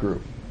Oxford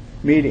group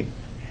meeting.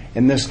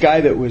 And this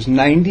guy that was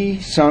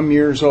 90-some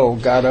years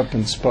old got up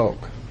and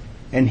spoke.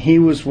 And he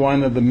was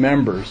one of the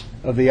members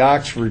of the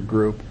Oxford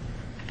group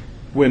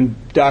when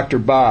Dr.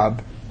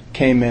 Bob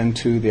came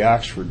into the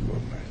Oxford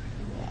movement.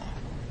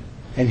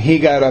 And he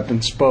got up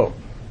and spoke.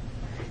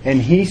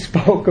 And he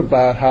spoke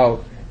about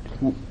how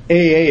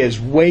AA is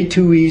way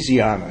too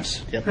easy on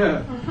us.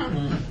 Yep.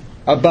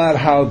 About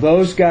how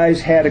those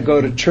guys had to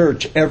go to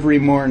church every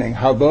morning.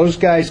 How those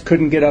guys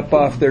couldn't get up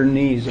off their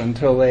knees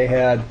until they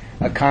had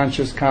a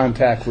conscious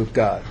contact with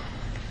God.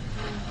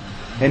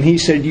 And he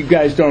said, you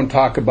guys don't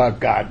talk about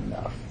God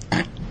enough.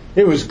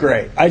 It was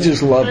great. I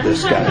just love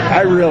this guy.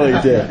 I really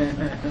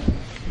did.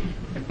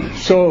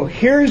 So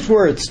here's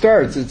where it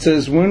starts. It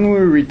says, when we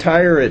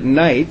retire at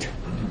night,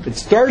 it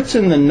starts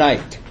in the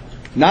night,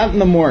 not in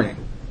the morning,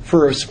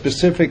 for a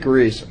specific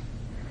reason.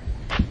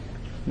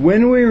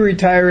 When we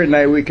retire at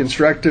night, we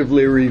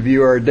constructively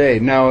review our day.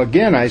 Now,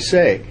 again, I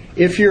say,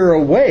 if you're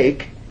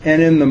awake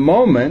and in the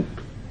moment,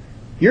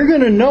 you're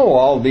going to know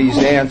all these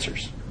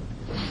answers.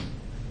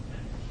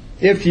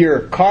 If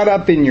you're caught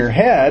up in your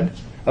head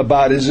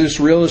about, is this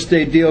real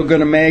estate deal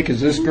going to make?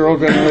 Is this girl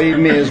going to leave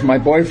me? Is my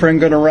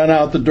boyfriend going to run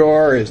out the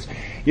door? Is,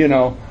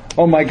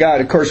 oh my God,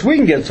 of course, we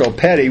can get so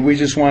petty, we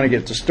just want to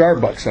get to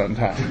Starbucks on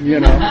time.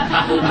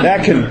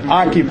 That can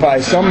occupy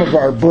some of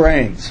our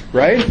brains,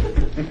 right?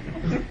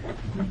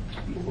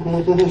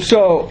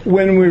 So,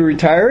 when we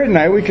retire at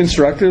night, we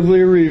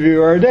constructively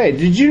review our day.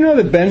 Did you know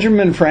that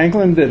Benjamin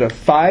Franklin did a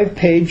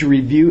 5-page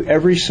review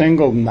every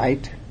single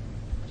night?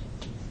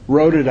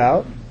 Wrote it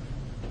out?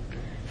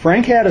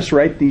 Frank had us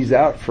write these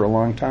out for a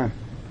long time.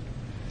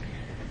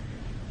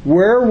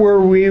 Where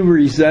were we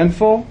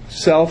resentful,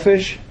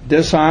 selfish,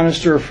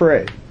 dishonest, or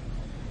afraid?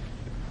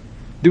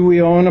 Do we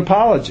owe an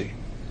apology?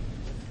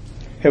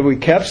 Have we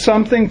kept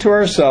something to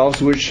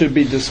ourselves which should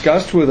be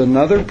discussed with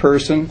another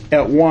person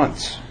at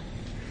once?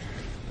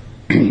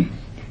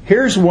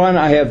 Here's one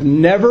I have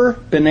never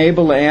been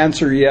able to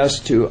answer yes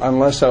to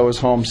unless I was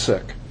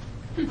homesick.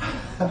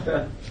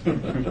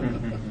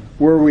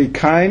 Were we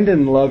kind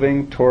and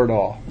loving toward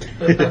all?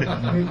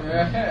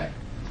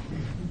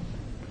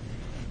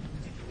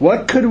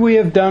 What could we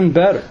have done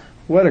better?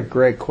 What a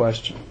great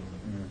question.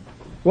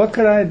 What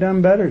could I have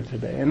done better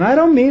today? And I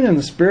don't mean in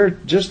the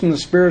spirit, just in the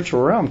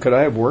spiritual realm. Could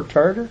I have worked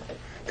harder?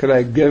 Could I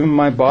have given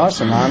my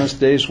boss an honest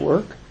day's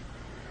work?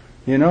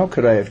 You know,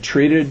 could I have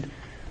treated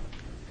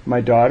my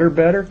daughter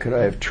better? Could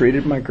I have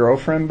treated my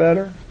girlfriend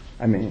better?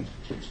 I mean,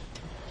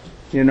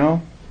 you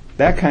know,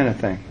 that kind of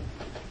thing.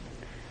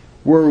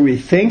 Were we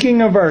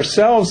thinking of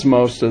ourselves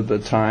most of the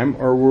time,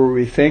 or were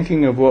we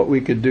thinking of what we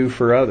could do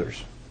for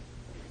others?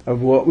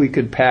 Of what we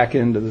could pack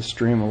into the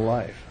stream of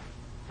life?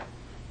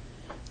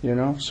 You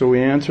know, so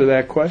we answer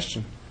that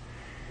question.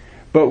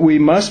 But we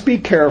must be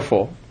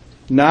careful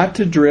not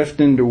to drift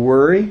into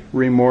worry,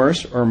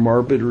 remorse, or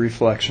morbid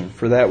reflection,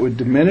 for that would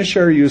diminish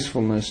our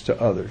usefulness to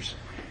others.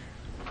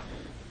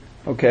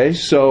 Okay,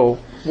 so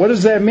what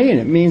does that mean?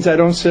 It means I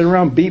don't sit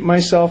around and beat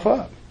myself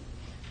up.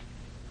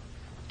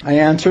 I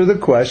answer the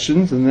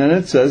questions, and then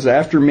it says,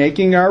 after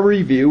making our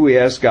review, we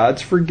ask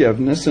God's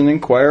forgiveness and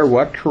inquire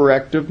what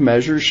corrective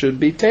measures should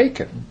be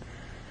taken.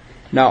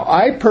 Now,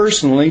 I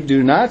personally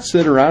do not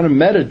sit around and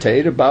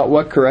meditate about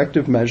what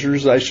corrective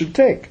measures I should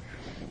take.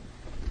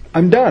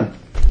 I'm done.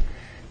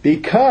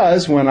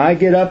 Because when I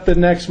get up the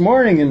next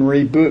morning and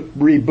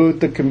reboot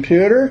the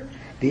computer,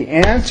 the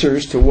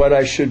answers to what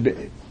I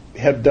should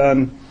have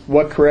done,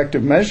 what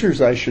corrective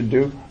measures I should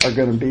do, are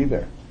going to be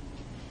there.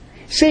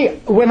 See,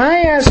 when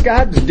I ask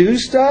God to do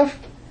stuff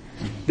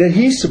that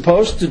He's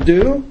supposed to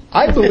do,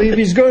 I believe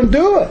He's going to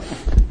do it.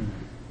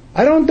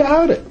 I don't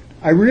doubt it.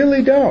 I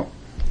really don't.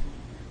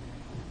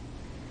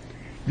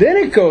 Then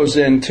it goes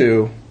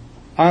into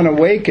on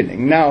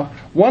awakening. Now,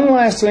 one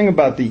last thing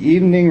about the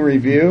evening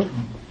review.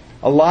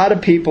 A lot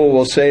of people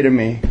will say to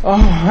me, oh,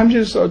 I'm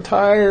just so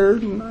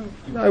tired, and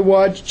I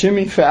watched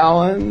Jimmy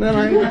Fallon, and then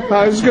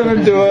I was going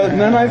to do it, and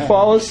then I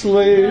fall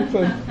asleep.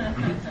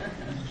 And,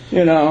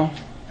 you know,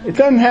 it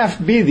doesn't have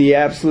to be the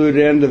absolute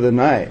end of the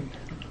night.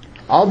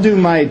 I'll do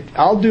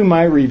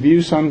my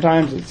review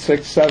sometimes at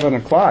 6, 7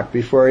 o'clock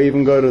before I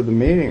even go to the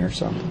meeting or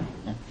something.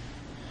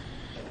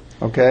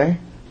 Okay?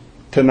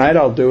 Tonight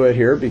I'll do it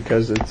here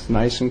because it's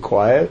nice and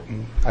quiet,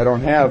 and I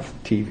don't have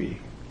TV,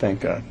 thank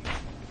God.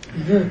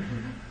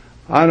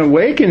 On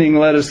awakening,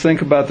 let us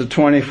think about the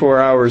 24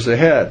 hours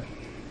ahead.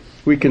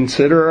 We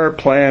consider our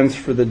plans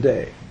for the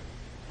day.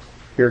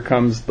 Here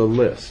comes the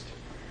list.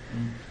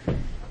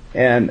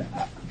 And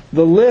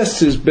the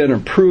list has been a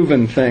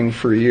proven thing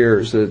for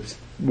years. It's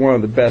one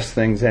of the best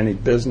things any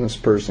business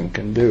person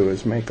can do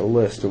is make a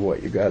list of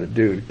what you got to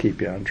do to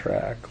keep you on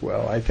track.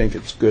 Well, I think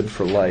it's good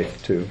for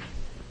life, too.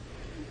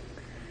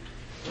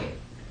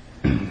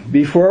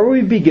 Before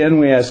we begin,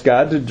 we ask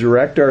God to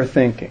direct our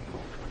thinking,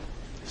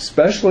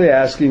 especially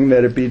asking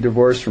that it be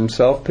divorced from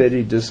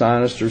self-pity,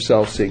 dishonest, or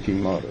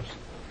self-seeking motives.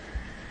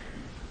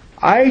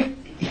 I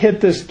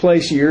hit this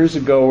place years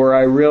ago where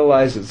I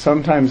realized that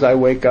sometimes I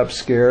wake up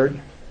scared,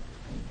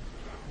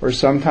 or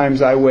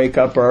sometimes I wake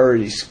up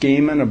already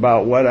scheming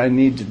about what I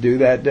need to do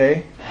that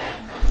day.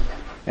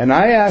 And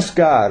I asked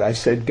God, I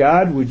said,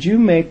 God, would you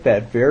make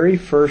that very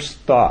first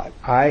thought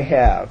I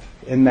have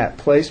in that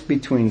place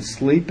between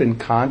sleep and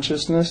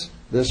consciousness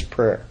this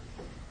prayer?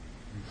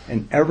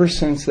 And ever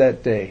since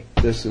that day,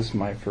 this is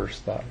my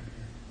first thought.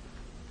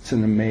 It's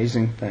an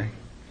amazing thing.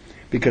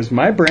 Because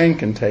my brain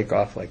can take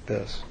off like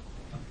this.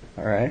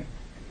 All right?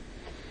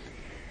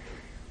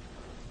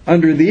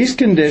 Under these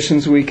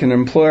conditions, we can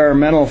employ our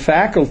mental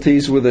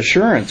faculties with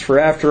assurance, for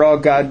after all,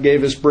 God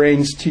gave us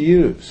brains to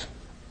use.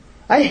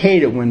 I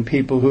hate it when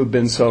people who've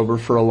been sober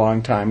for a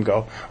long time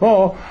go,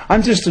 oh,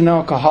 I'm just an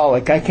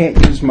alcoholic, I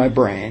can't use my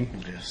brain.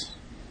 Yes.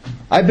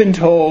 I've been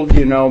told,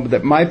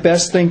 that my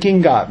best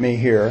thinking got me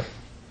here.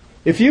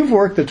 If you've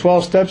worked the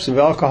 12 steps of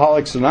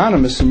Alcoholics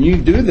Anonymous and you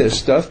do this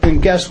stuff, then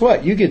guess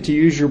what? You get to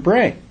use your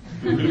brain.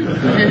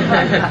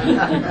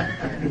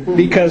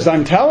 Because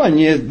I'm telling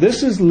you,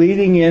 this is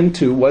leading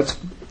into what's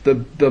the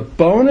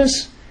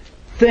bonus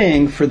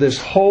thing for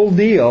this whole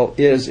deal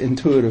is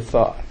intuitive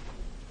thought.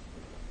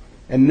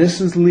 And this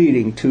is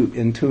leading to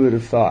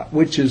intuitive thought,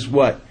 which is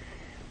what?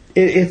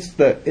 It's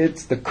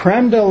the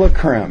creme de la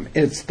creme.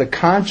 It's the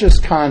conscious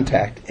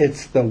contact.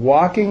 It's the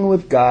walking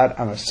with God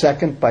on a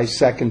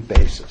second-by-second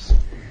basis.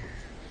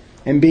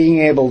 And being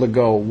able to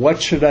go,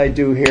 what should I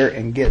do here?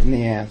 And getting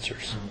the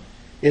answers.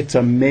 It's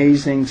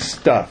amazing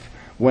stuff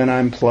when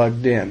I'm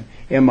plugged in.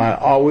 Am I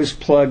always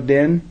plugged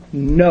in?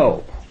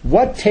 No.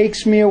 What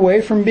takes me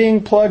away from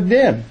being plugged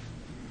in?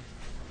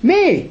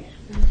 Me.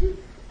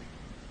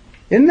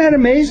 Isn't that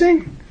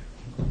amazing?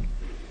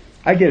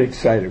 I get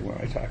excited when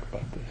I talk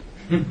about this.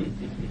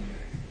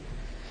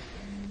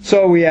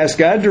 So we ask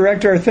God to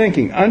direct our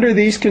thinking. Under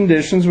these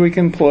conditions, we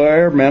can employ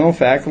our mental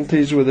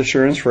faculties with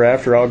assurance, for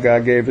after all,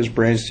 God gave us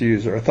brains to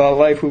use. Our thought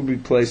life will be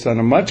placed on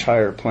a much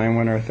higher plane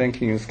when our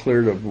thinking is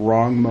cleared of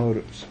wrong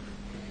motives.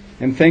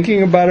 In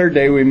thinking about our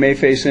day, we may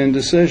face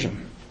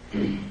indecision.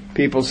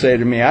 People say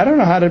to me, I don't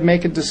know how to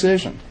make a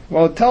decision.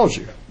 Well, it tells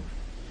you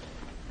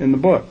in the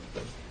book.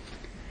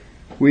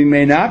 We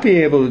may not be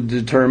able to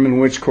determine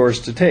which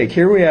course to take.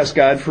 Here we ask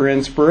God for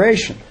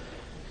inspiration,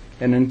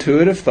 an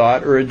intuitive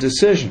thought, or a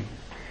decision.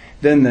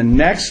 Then the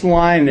next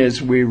line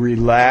is we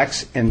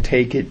relax and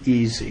take it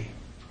easy.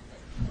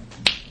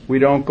 We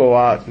don't go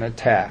out and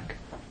attack.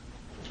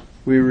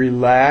 We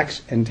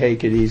relax and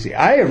take it easy.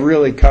 I have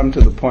really come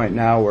to the point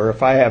now where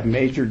if I have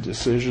major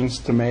decisions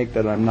to make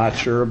that I'm not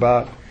sure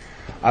about,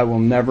 I will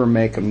never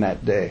make them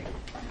that day.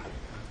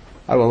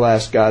 I will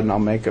ask God and I'll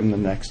make them the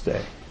next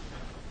day.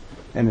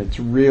 And it's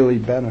really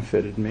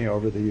benefited me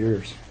over the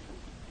years.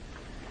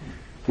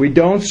 We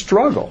don't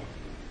struggle.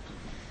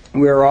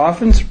 We are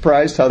often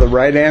surprised how the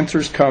right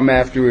answers come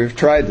after we've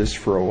tried this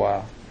for a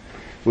while.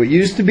 What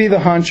used to be the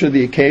hunch or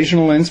the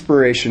occasional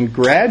inspiration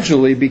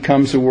gradually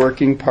becomes a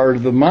working part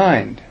of the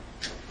mind.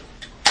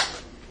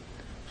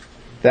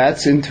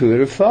 That's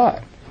intuitive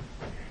thought.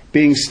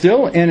 Being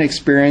still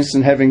inexperienced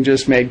and having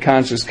just made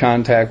conscious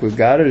contact with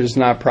God, it is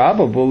not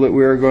probable that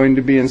we are going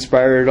to be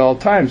inspired at all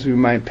times. We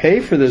might pay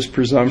for this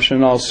presumption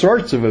in all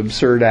sorts of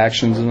absurd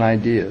actions and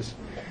ideas.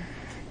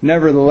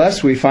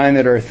 Nevertheless, we find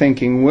that our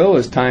thinking will,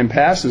 as time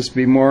passes,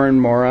 be more and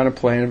more on a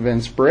plane of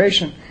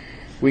inspiration.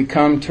 We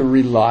come to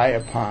rely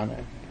upon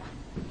it.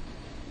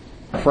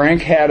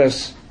 Frank had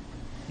us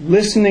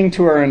listening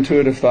to our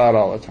intuitive thought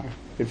all the time.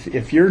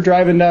 If you're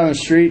driving down the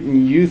street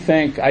and you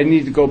think, I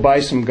need to go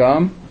buy some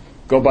gum,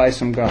 go buy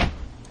some gum.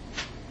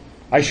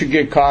 I should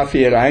get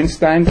coffee at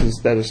Einstein's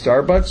instead of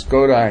Starbucks,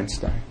 go to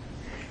Einstein.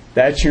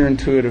 That's your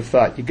intuitive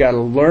thought.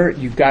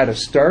 You've got to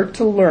start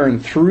to learn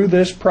through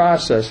this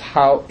process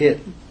how it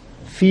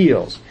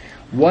feels.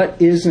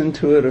 What is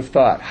intuitive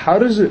thought? How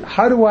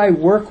do I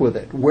work with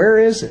it? Where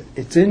is it?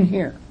 It's in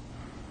here.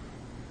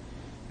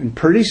 And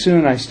pretty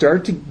soon I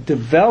start to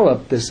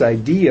develop this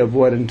idea of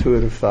what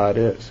intuitive thought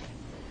is.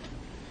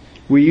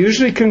 We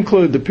usually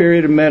conclude the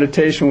period of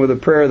meditation with a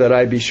prayer that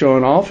I be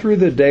shown all through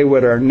the day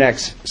what our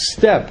next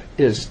step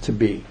is to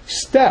be.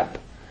 Step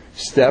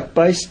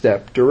by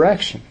step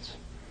directions.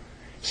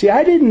 See,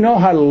 I didn't know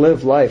how to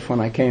live life when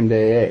I came to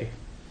AA.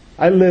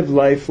 I lived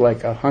life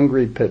like a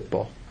hungry pit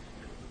bull.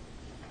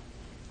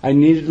 I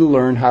needed to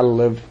learn how to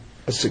live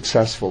a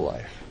successful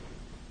life.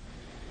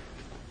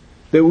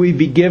 That we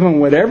be given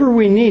whatever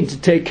we need to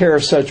take care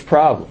of such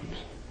problems.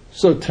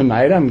 So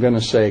tonight I'm going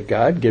to say,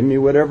 God, give me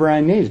whatever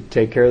I need to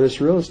take care of this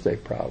real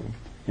estate problem.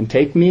 And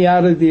take me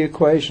out of the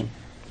equation.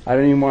 I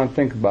don't even want to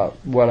think about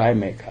what I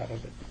make out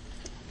of it.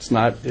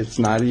 It's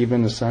not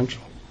even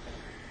essential.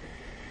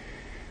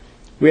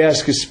 We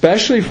ask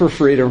especially for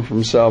freedom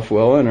from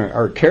self-will and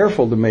are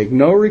careful to make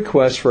no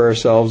requests for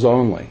ourselves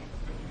only.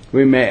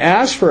 We may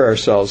ask for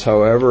ourselves,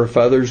 however, if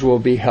others will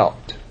be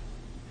helped.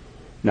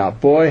 Now,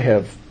 boy,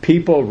 have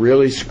people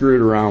really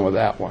screwed around with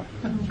that one.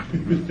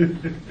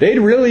 They'd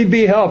really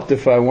be helped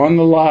if I won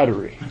the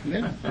lottery.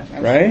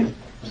 Right?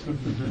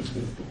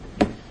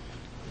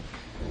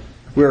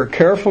 We are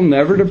careful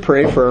never to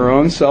pray for our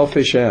own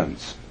selfish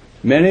ends.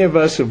 Many of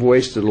us have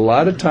wasted a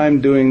lot of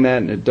time doing that,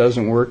 and it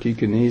doesn't work. You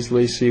can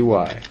easily see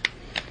why.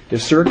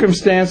 If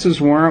circumstances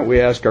warrant, we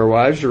ask our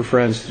wives or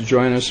friends to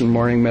join us in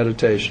morning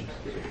meditation.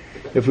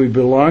 If we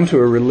belong to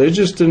a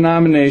religious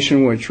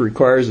denomination which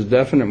requires a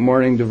definite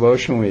morning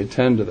devotion, we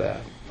attend to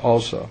that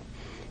also.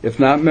 If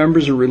not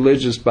members of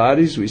religious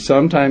bodies, we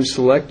sometimes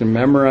select and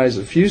memorize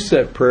a few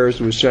set prayers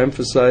which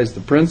emphasize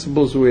the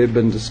principles we have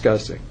been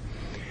discussing.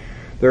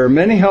 There are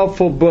many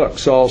helpful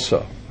books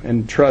also,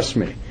 and trust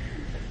me,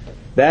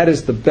 that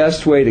is the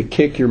best way to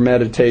kick your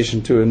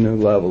meditation to a new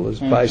level, is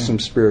buy some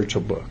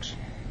spiritual books.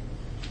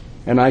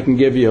 And I can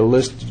give you a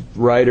list of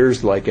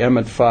writers like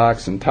Emmett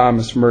Fox and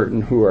Thomas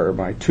Merton, who are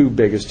my two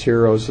biggest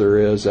heroes there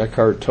is,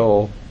 Eckhart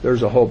Tolle.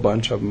 There's a whole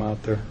bunch of them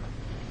out there.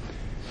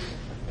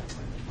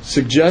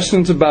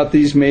 Suggestions about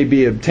these may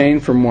be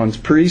obtained from one's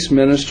priest,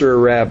 minister, or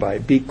rabbi.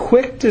 Be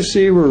quick to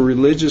see where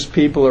religious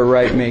people are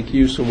right, make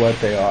use of what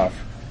they offer.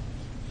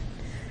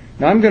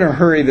 Now I'm going to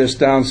hurry this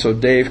down so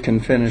Dave can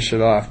finish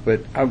it off,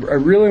 but I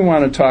really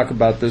want to talk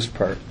about this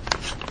part.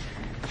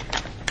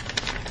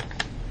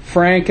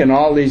 Frank and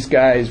all these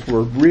guys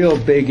were real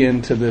big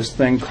into this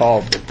thing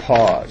called the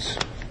pause.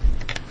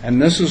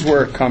 And this is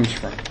where it comes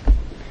from.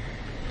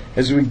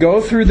 As we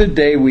go through the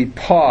day, we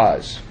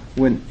pause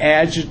when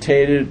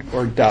agitated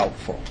or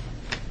doubtful.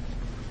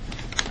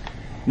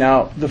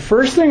 Now, the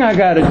first thing I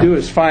got to do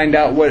is find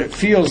out what it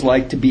feels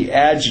like to be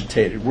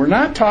agitated. We're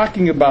not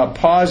talking about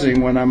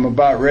pausing when I'm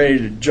about ready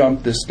to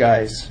jump this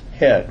guy's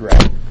head,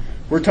 right?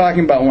 We're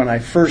talking about when I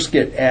first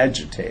get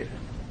agitated.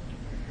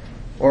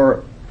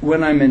 Or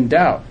when I'm in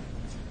doubt.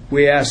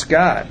 We ask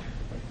God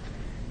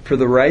for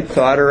the right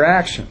thought or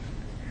action.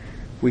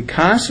 We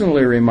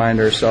constantly remind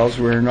ourselves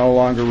we're no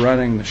longer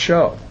running the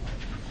show.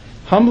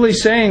 Humbly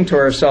saying to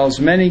ourselves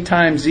many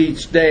times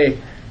each day,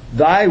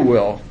 Thy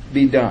will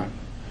be done.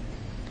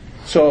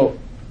 So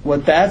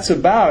what that's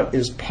about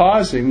is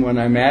pausing when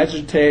I'm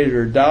agitated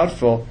or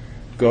doubtful,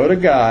 go to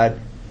God,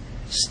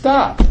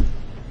 stop.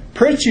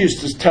 Pritch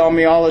used to tell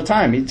me all the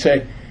time, he'd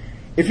say,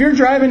 if you're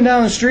driving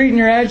down the street and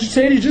you're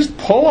agitated, just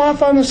pull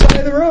off on the side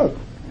of the road.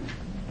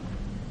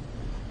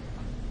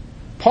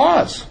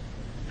 Pause.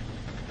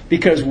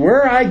 Because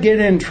where I get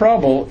in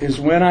trouble is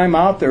when I'm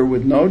out there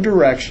with no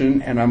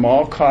direction and I'm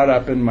all caught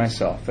up in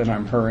myself and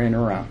I'm hurrying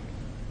around.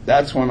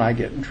 That's when I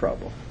get in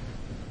trouble.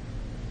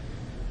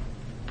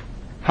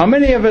 How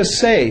many of us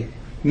say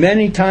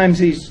many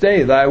times each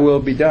day, Thy will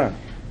be done?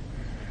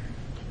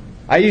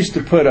 I used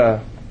to put a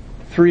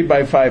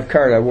 3x5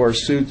 card. I wore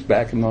suits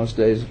back in those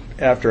days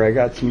after I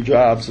got some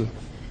jobs.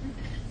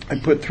 I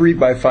put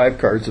 3x5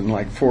 cards in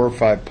like 4 or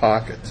 5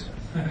 pockets,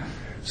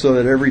 so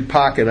that every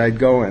pocket I'd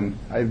go in,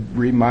 I'd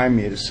remind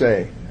me to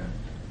say,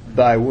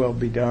 "Thy will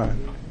be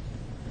done."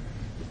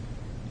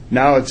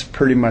 Now it's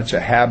pretty much a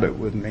habit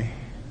with me.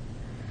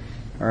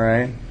 All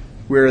right?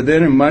 We're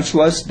then in much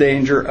less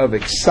danger of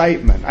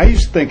excitement. I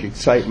used to think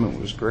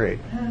excitement was great.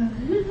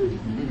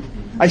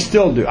 I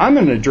still do. I'm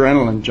an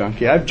adrenaline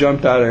junkie. I've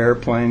jumped out of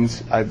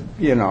airplanes. I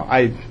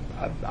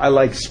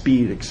like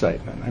speed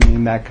excitement. I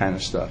mean, that kind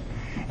of stuff.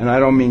 And I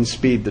don't mean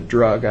speed the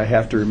drug. I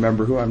have to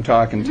remember who I'm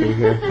talking to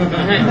here.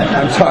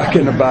 I'm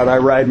talking about I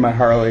ride my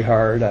Harley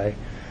hard. I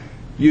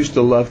used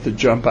to love to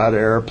jump out of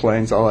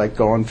airplanes. I like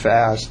going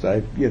fast.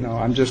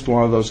 I'm just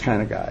one of those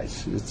kind of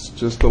guys. It's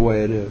just the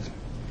way it is.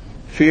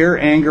 Fear,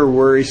 anger,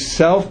 worry,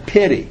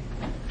 self-pity.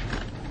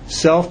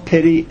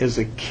 Self-pity is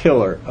a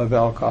killer of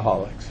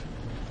alcoholics.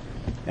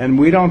 And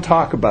we don't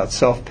talk about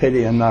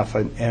self-pity enough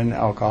in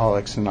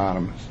Alcoholics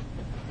Anonymous.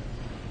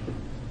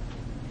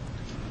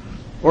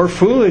 Or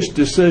foolish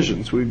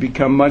decisions. We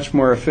become much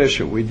more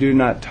efficient. We do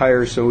not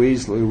tire so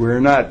easily. We're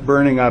not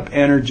burning up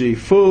energy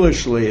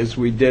foolishly as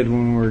we did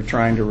when we were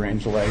trying to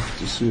arrange life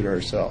to suit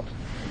ourselves.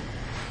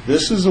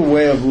 This is a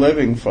way of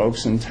living,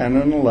 folks, in 10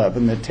 and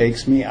 11 that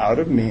takes me out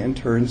of me and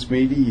turns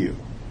me to you,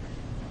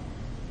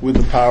 with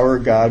the power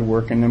of God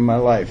working in my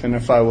life. And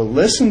if I will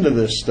listen to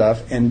this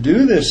stuff and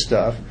do this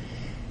stuff,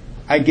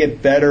 I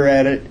get better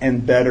at it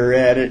and better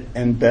at it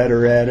and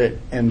better at it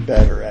and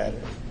better at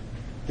it.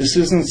 This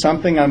isn't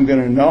something I'm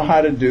going to know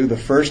how to do the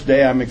first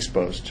day I'm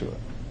exposed to it.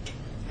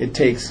 It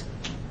takes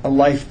a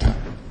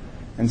lifetime.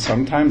 And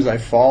sometimes I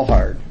fall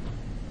hard.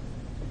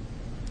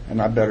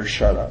 And I better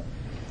shut up.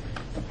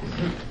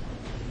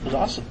 It was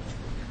awesome.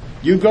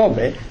 You go,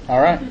 babe.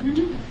 All right.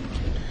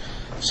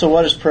 So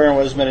what is prayer and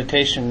what is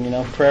meditation?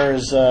 Prayer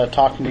is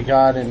talking to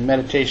God, and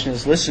meditation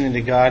is listening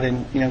to God.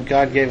 And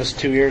God gave us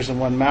 2 ears and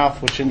 1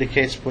 mouth, which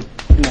indicates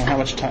how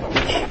much time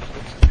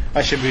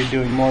I should be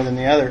doing more than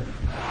the other.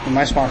 And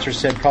my sponsor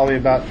said probably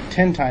about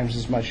 10 times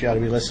as much you ought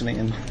to be listening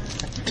and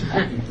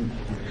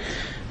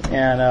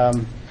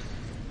and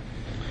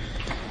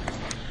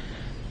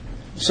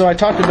so I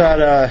talked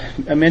about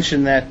I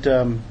mentioned that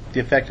the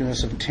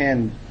effectiveness of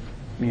 10,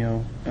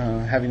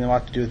 having a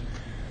lot to do with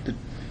the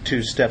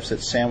 2 steps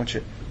that sandwich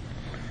it.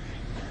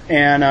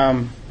 And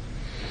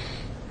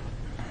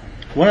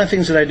one of the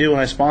things that I do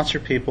when I sponsor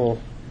people,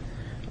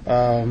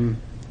 when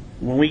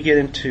we get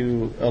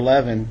into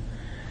 11,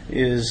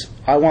 is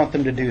I want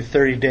them to do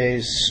 30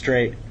 days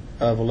straight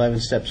of 11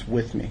 steps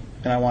with me,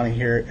 and I want to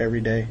hear it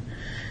every day.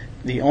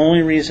 The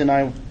only reason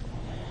I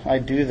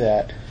do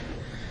that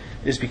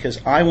is because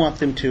I want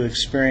them to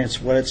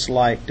experience what it's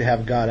like to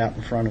have God out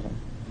in front of them.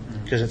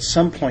 Because at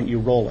some point you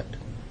roll it,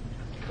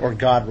 or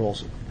God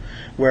rolls it,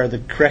 where the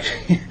correct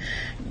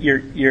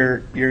you're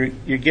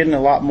getting a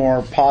lot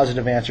more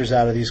positive answers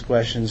out of these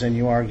questions than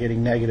you are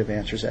getting negative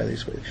answers out of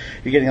these questions.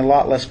 You're getting a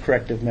lot less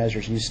corrective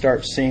measures, and you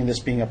start seeing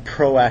this being a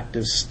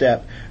proactive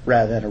step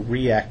rather than a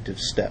reactive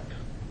step.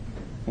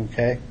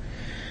 Okay?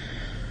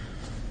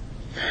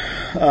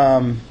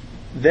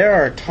 There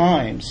are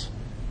times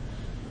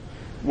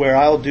where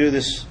I'll do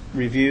this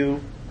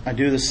review. I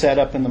do the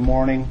setup in the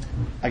morning.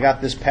 I got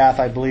this path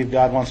I believe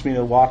God wants me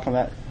to walk on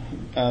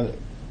that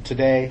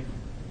today.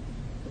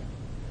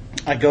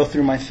 I go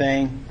through my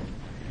thing,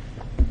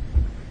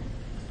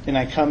 and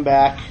I come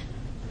back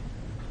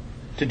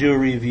to do a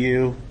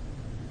review,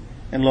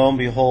 and lo and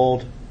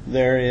behold,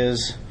 there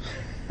is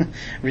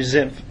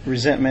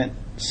resentment,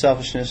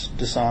 selfishness,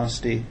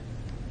 dishonesty,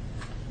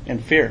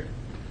 and fear.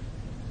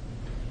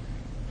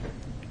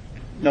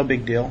 No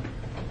big deal.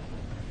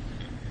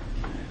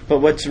 But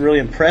what's really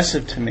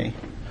impressive to me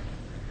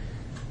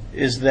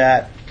is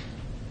that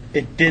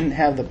it didn't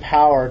have the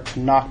power to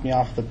knock me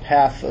off the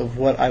path of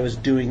what I was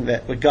doing,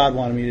 what God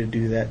wanted me to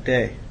do that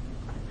day.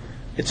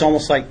 It's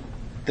almost like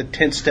the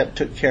 10th step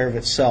took care of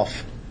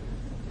itself.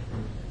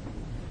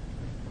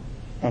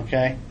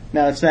 Okay?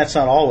 Now, that's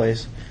not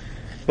always,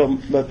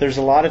 but there's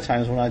a lot of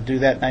times when I do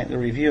that night in the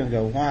review and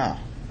go, wow,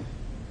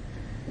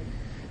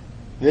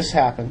 this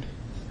happened.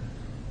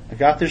 I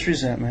got this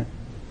resentment,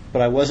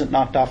 but I wasn't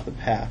knocked off the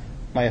path.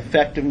 My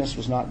effectiveness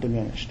was not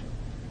diminished.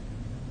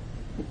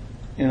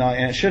 And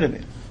it should have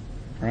been.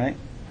 Right?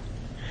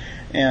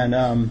 And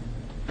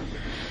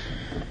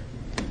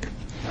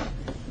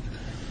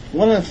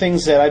one of the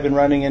things that I've been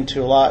running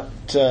into a lot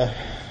the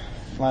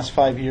last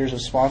 5 years of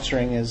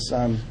sponsoring is,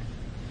 I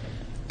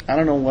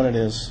don't know what it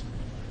is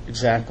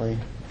exactly,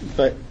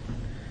 but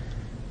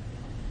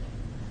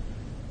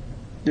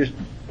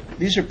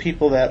these are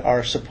people that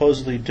are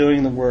supposedly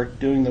doing the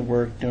work.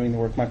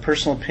 My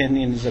personal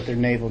opinion is that they're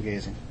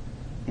navel-gazing.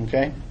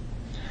 Okay?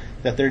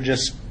 That they're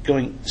just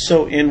going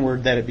so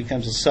inward that it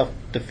becomes a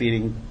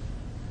self-defeating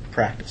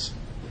practice.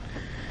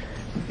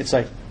 It's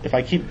like, if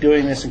I keep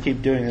doing this and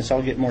keep doing this,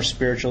 I'll get more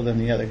spiritual than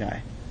the other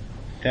guy.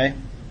 Okay?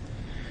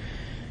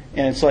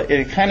 And it's like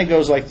it kind of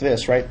goes like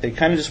this, right? They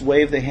kind of just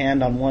wave the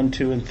hand on 1,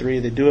 2, and 3.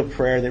 They do a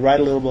prayer. They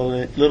write a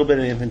little bit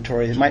of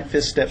inventory. They might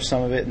fifth step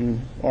some of it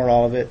or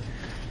all of it.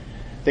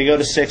 They go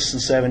to 6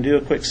 and 7, do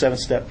a quick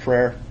 7-step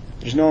prayer.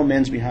 There's no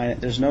amends behind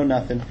it. There's no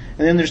nothing.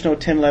 And then there's no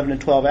 10, 11, and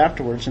 12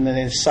 afterwards. And then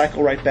they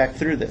cycle right back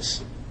through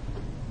this.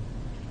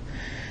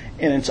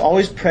 And it's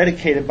always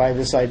predicated by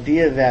this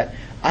idea that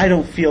I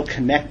don't feel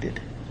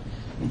connected.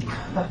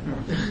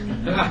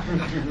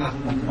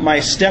 My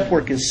step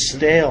work is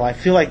stale. I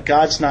feel like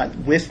God's not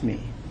with me.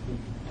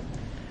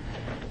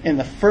 And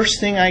the first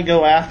thing I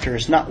go after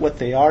is not what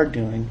they are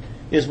doing,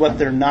 is what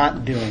they're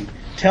not doing.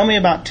 Tell me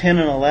about 10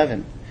 and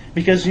 11.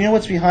 Because you know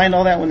what's behind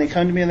all that when they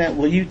come to me in that?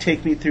 Will you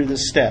take me through the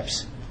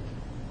steps?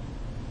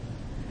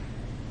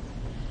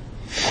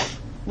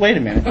 Wait a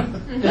minute.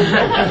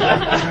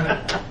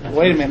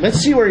 Wait a minute. Let's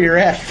see where you're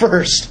at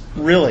first.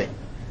 Really.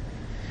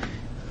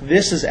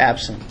 This is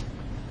absent.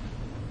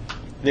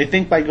 They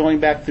think by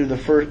going back through the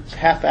first,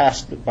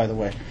 half-assed, by the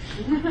way,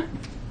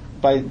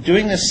 by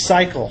doing this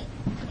cycle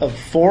of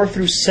 4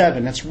 through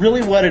 7, that's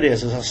really what it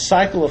is a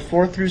cycle of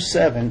 4 through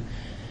 7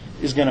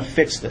 is going to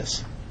fix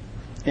this.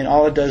 And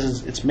all it does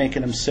is it's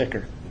making them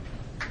sicker.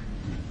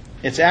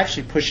 It's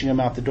actually pushing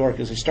them out the door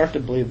because they start to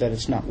believe that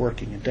it's not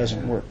working. It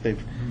doesn't work.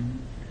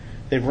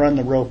 They've run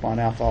the rope on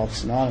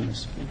Alcoholics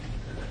Anonymous.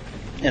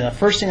 And the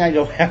first thing I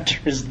go after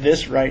is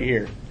this right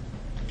here.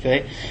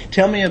 Okay?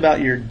 Tell me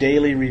about your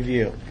daily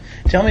review.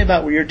 Tell me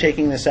about where you're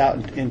taking this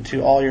out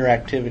into all your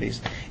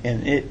activities.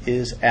 And it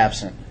is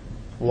absent.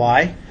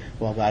 Why?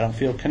 Well, I don't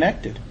feel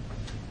connected.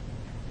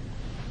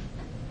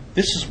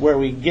 This is where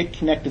we get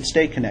connected,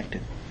 stay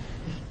connected.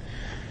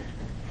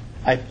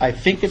 I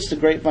think it's the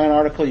Grapevine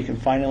article. You can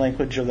find a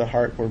Language of the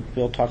Heart where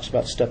Bill talks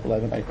about step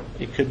 11.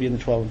 It could be in the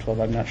 12 and 12.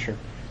 I'm not sure.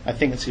 I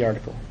think it's the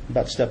article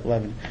about step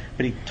 11.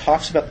 But he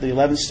talks about the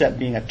 11th step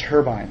being a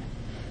turbine.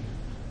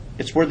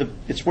 It's where the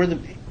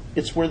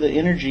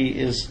energy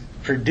is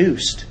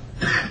produced.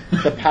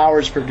 The power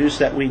is produced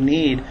that we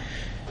need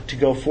to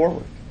go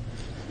forward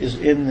is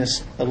in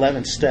this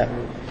 11th step.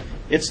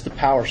 It's the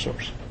power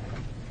source.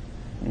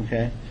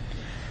 Okay?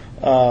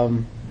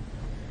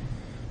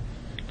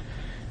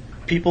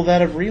 People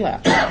that have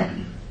relapsed,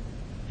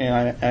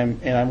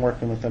 and I'm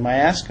working with them. I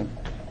ask them,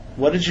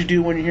 "What did you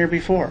do when you were here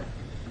before?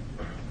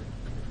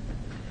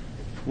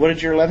 What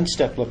did your 11th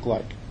step look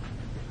like?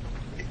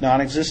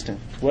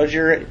 Non-existent. What did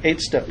your 8th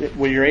step?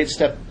 Was your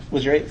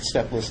 8th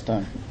step list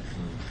done?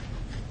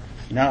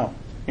 No.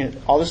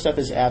 All this stuff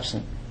is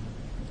absent.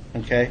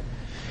 Okay.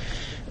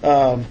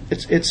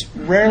 It's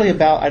rarely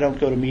about I don't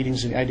go to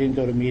meetings. I didn't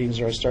go to meetings,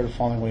 or I started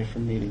falling away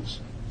from meetings.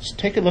 Just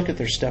take a look at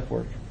their step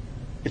work.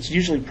 It's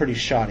usually pretty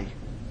shoddy,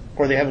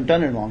 or they haven't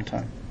done it in a long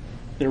time.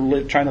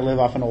 They're trying to live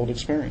off an old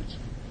experience.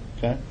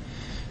 Okay.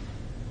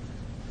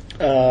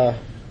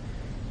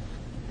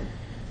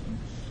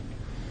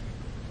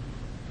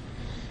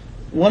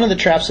 One of the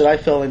traps that I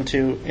fell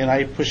into, and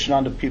I pushed it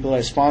on to people that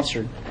I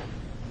sponsored,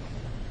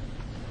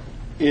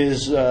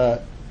 is this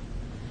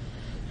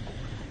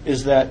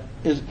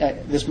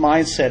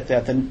mindset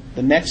that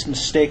the next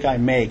mistake I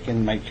make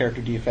in my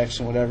character defects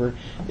and whatever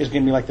is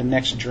going to be like the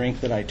next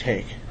drink that I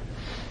take,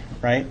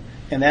 right?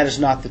 And that is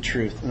not the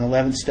truth. And the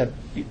 11th step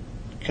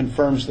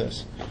confirms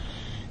this.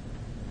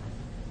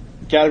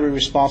 Got to be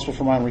responsible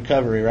for my own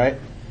recovery, right?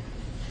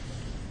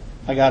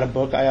 I got a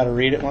book. I got to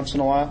read it once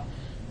in a while.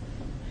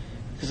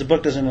 Because the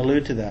book doesn't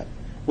allude to that.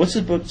 What's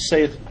the book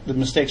say the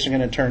mistakes are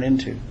going to turn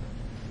into?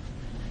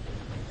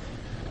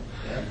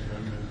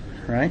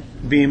 Right?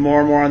 Being more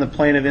and more on the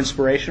plane of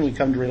inspiration, we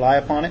come to rely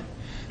upon it.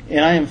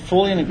 And I am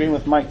fully in agreement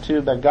with Mike,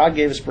 too, that God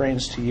gave us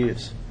brains to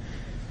use.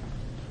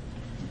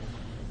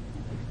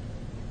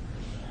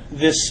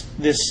 This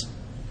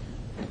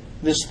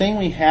thing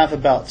we have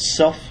about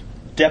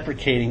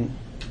self-deprecating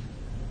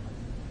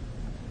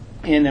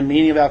in a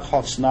meeting of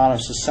Alcoholics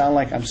Anonymous to sound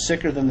like I'm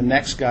sicker than the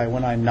next guy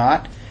when I'm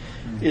not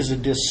is a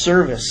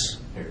disservice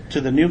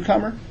to the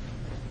newcomer.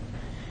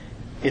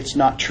 It's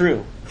not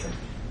true.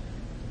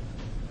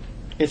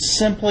 It's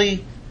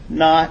simply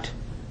not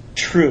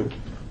true.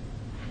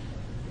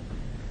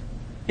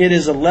 It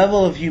is a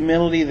level of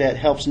humility that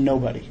helps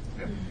nobody.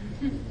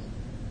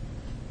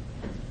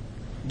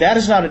 That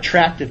is not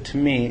attractive to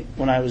me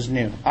when I was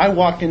new. I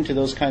walked into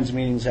those kinds of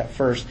meetings at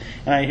first,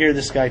 and I hear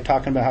this guy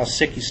talking about how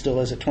sick he still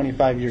is at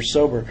 25 years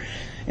sober,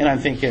 and I'm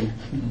thinking,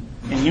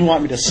 and you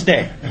want me to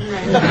stay?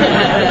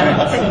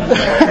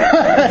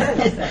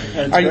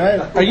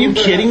 Are you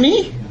kidding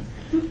me?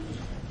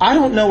 I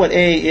don't know what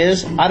AA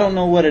is. I don't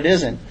know what it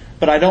isn't.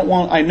 But I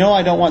know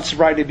I don't want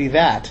sobriety to be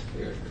that.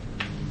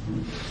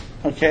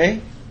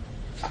 Okay?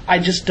 I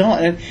just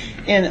don't.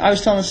 And I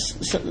was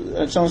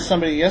telling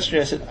somebody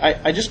yesterday, I said,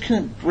 I just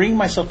couldn't bring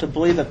myself to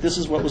believe that this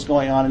is what was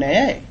going on in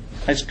AA.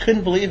 I just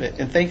couldn't believe it.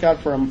 And thank God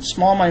for a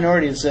small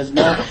minority that says,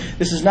 no,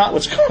 this is not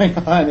what's going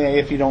on in AA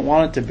if you don't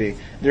want it to be.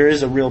 There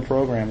is a real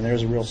program and there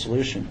is a real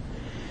solution.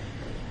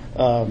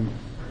 God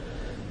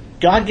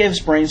gave us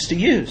brains to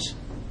use.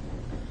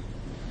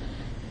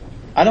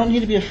 I don't need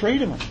to be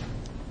afraid of Him.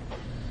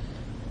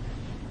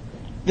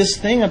 This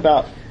thing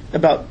about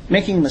about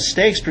making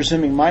mistakes,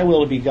 presuming my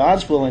will to be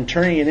God's will, and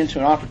turning it into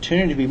an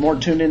opportunity to be more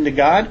tuned into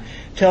God,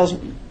 tells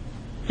me,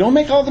 go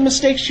make all the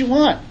mistakes you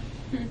want.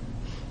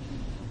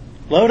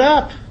 Load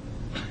up.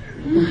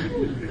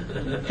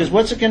 Because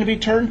what's it going to be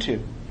turned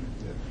to?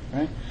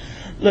 Right?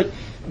 Look,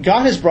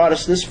 God has brought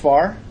us this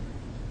far,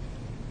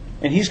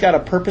 and He's got a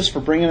purpose for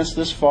bringing us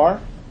this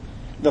far.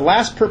 The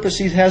last purpose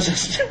He has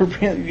us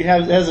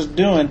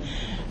doing,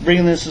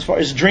 bringing us this far,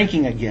 is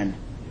drinking again.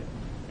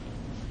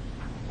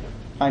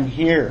 I'm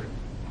here.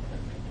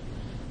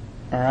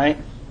 All right?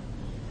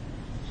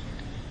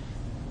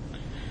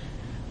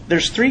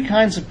 There's 3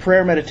 kinds of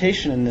prayer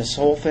meditation in this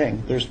whole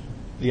thing. There's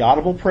the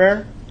audible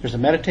prayer, there's a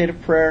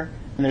meditative prayer,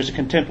 and there's a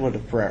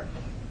contemplative prayer.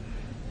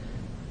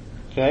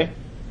 Okay?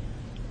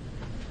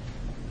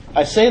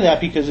 I say that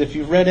because if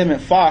you've read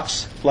Emmett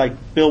Fox, like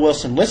Bill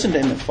Wilson listened to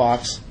Emmett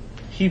Fox,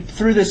 he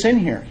threw this in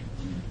here.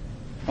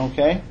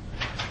 Okay?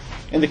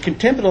 And the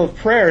contemplative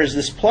prayer is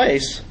this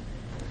place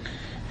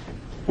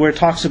where it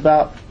talks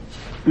about,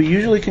 we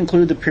usually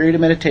conclude the period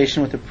of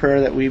meditation with a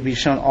prayer that we be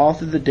shown all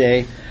through the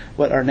day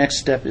what our next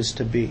step is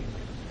to be.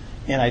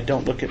 And I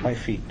don't look at my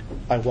feet.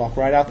 I walk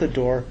right out the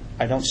door.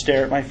 I don't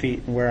stare at my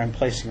feet and where I'm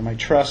placing them. I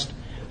trust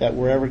that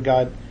wherever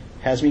God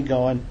has me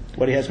going,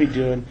 what He has me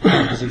doing,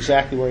 is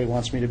exactly where He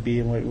wants me to be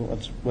and what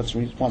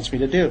He wants me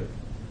to do.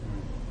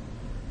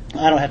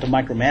 I don't have to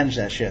micromanage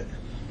that shit.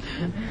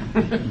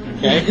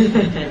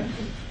 Okay?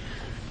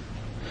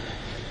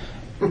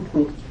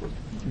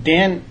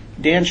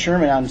 Dan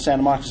Sherman out in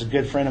Santa Monica is a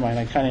good friend of mine.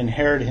 I kind of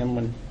inherited him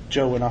when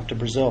Joe went off to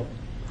Brazil.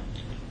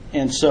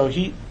 And so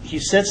he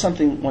said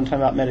something one time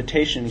about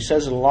meditation. He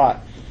says it a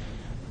lot.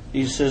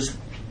 He says,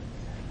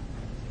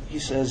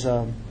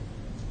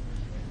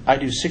 I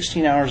do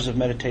 16 hours of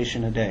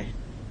meditation a day.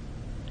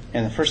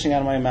 And the first thing out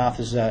of my mouth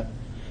is that,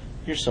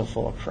 you're so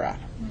full of crap.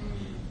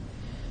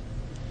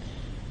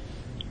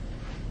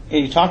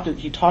 And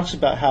he talks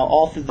about how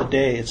all through the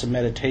day it's a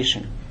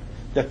meditation.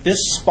 That this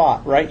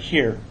spot right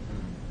here,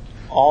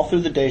 all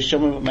through the day, show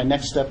me what my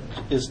next step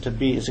is to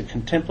be, is a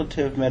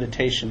contemplative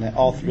meditation that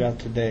all throughout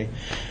the day.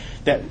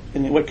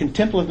 And what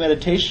contemplative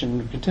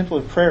meditation,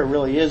 contemplative prayer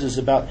really is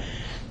about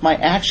my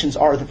actions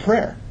are the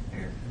prayer.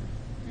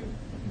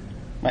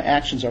 My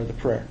actions are the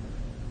prayer.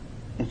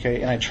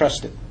 Okay, and I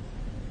trust it.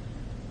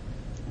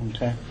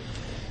 Okay.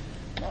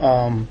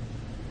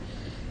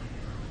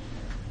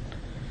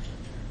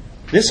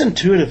 This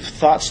intuitive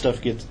thought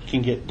stuff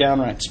can get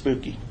downright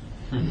spooky.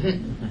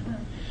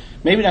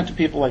 Maybe not to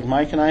people like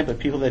Mike and I, but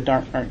people that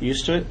aren't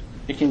used to it.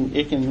 It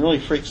can really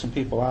freak some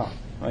people out.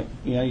 Like,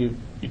 you know,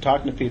 you're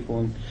talking to people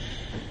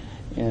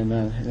and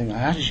they think,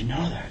 how did you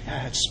know that?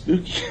 Yeah, that's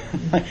spooky.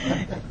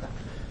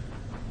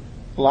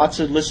 Lots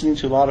of listening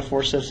to a lot of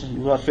 4 steps and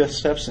a lot of 5th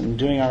steps and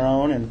doing our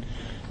own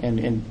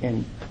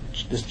and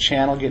this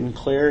channel getting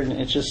clear, and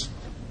it's just,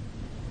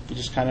 you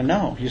just kind of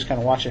know. You just kind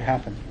of watch it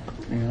happen.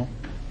 You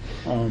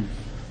know.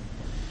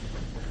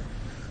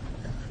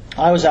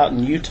 I was out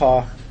in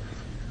Utah.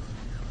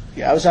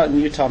 Yeah, I was out in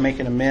Utah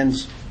making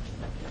amends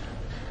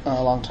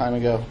a long time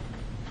ago,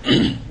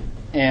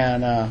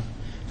 and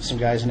some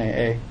guys in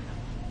AA.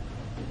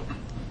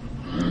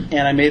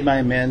 And I made my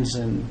amends,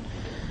 and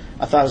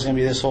I thought it was going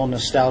to be this whole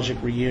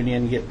nostalgic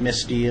reunion, get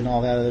misty and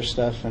all that other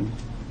stuff, and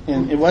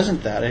it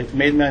wasn't that. I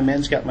made my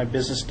amends, got my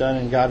business done,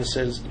 and God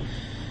says,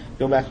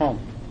 go back home.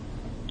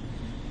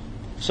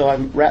 So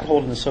I'm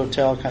rat-holed in this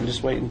hotel, kind of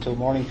just waiting until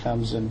morning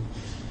comes, and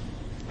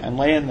I'm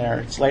laying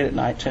there. It's late at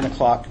night, 10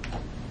 o'clock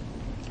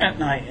at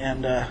night,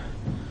 and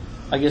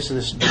I get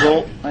this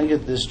jolt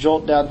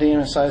down deep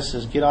inside that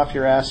says, get off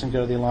your ass and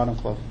go to the Alano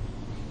Club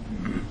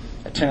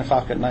at 10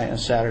 o'clock at night on a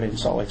Saturday in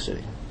Salt Lake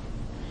City.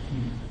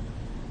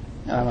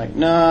 And I'm like,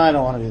 no, I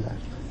don't want to do that.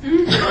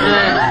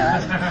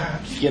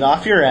 Get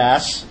off your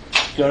ass,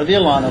 go to the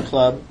Alano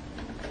Club,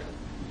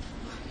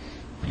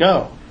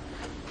 go.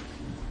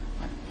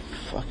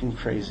 Fucking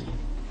crazy.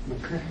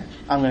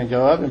 I'm going to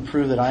go up and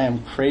prove that I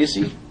am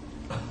crazy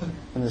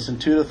and this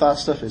intuitive thought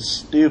stuff is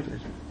stupid.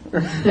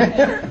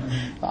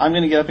 I'm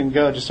going to get up and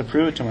go just to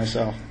prove it to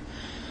myself.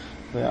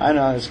 But I'm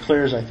not as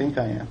clear as I think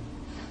I am.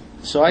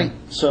 So I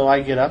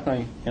get up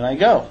and I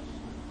go.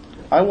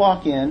 I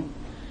walk in,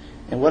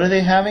 and what are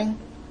they having?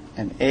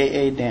 An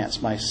AA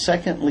dance. My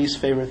second least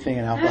favorite thing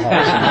in alcoholism.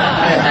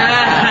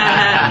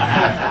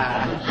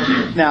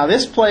 Now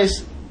this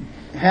place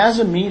has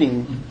a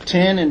meeting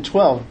 10 and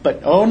 12,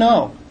 but oh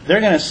no,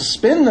 they're going to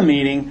suspend the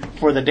meeting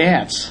for the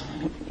dance,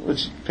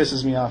 which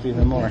pisses me off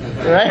even more.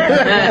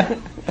 Right?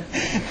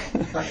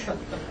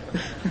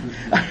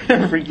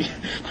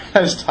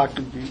 I was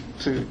talking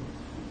to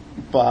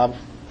Bob.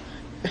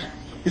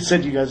 He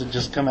said you guys had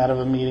just come out of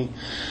a meeting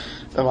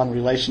on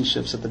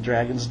relationships at the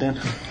Dragon's Den.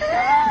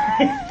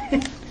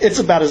 It's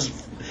about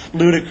as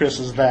ludicrous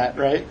as that,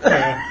 right?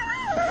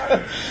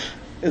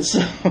 And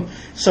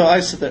so I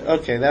said,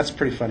 okay, that's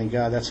pretty funny,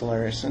 God, that's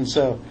hilarious. And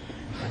so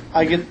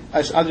I might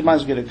as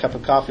well get a cup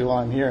of coffee while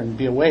I'm here and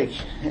be awake.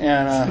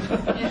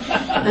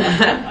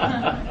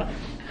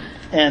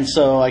 And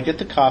so I get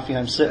the coffee and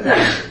I'm sitting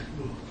there.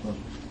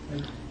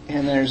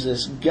 And there's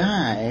this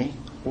guy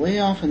way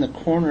off in the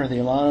corner of the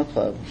Alano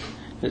Club.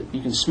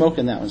 You can smoke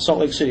in that one. Salt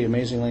Lake City,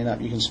 amazingly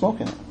enough, you can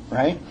smoke in it,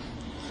 right?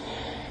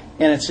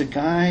 And it's a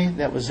guy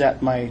that was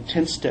at my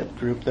 10-step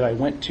group that I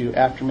went to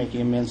after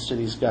making amends to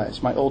these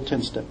guys, my old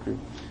 10-step group.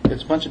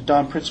 It's a bunch of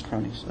Don Pritz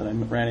cronies that I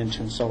ran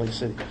into in Salt Lake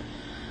City.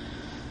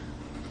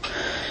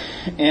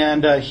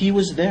 And he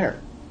was there.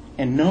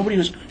 And nobody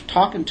was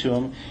talking to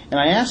him. And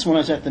I asked him when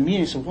I was at the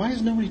meeting, I said, why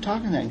is nobody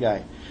talking to that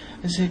guy?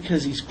 I said,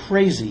 because he's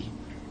crazy.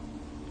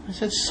 I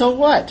said, so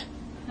what?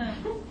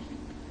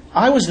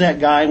 I was that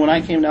guy when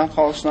I came to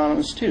Alcoholics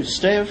Anonymous too.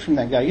 Stay away from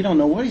that guy. You don't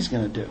know what he's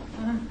going to do.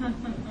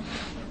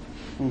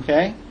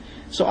 Okay?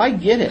 So I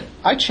get it.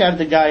 I chatted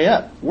the guy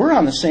up. We're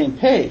on the same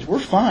page. We're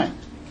fine.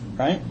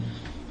 Right?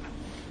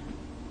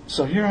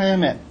 So here I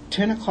am at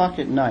 10 o'clock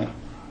at night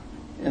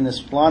in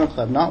this Alano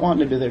Club, not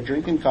wanting to be there,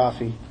 drinking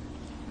coffee,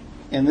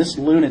 and this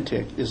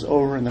lunatic is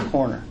over in the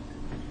corner.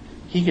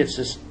 He gets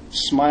this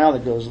smile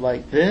that goes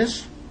like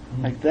this,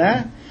 like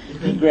that.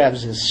 He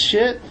grabs his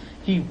shit.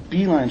 He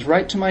beelines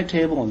right to my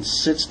table and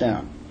sits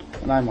down.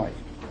 And I'm like,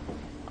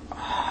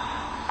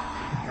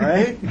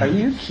 right? Are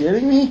you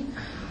kidding me?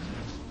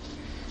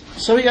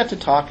 So we got to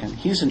talking.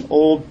 He's an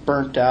old,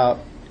 burnt out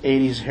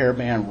 80s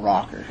hairband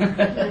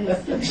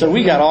rocker. So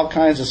we got all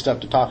kinds of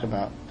stuff to talk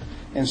about.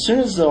 And as soon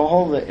as the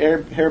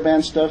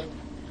hairband stuff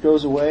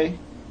goes away,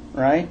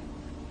 right?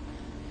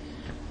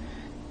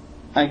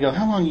 I go,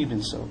 how long have you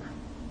been sober?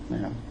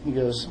 Man. He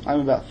goes, I'm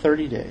about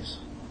 30 days.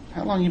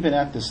 How long have you been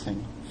at this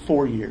thing?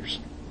 4 years.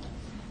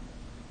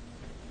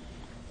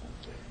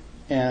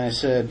 And I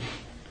said,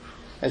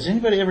 has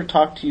anybody ever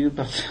talked to you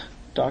about the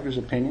doctor's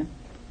opinion?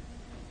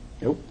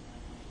 Nope.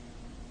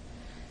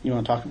 You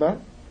want to talk about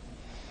it?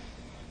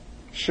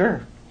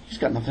 Sure. He's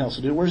got nothing else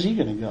to do. Where's he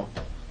going to go?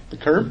 The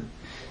curb?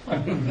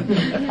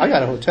 I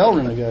got a hotel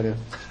room to go to.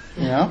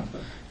 You know?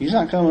 He's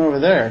not coming over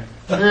there.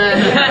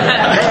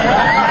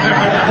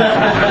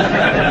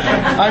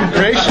 I'm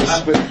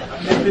gracious, but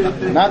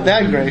not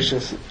that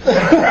gracious.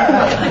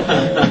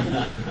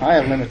 I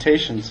have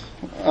limitations.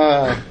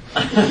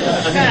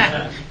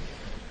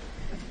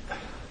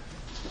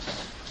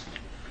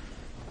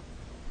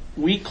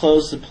 We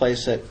closed the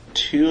place at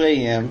 2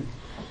 a.m.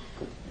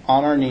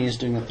 on our knees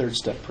doing the third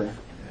step prayer.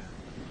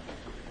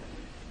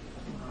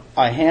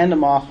 I hand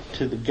them off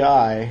to the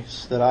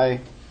guys that I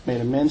made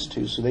amends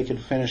to so they could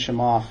finish him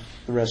off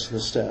the rest of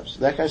the steps.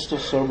 That guy's still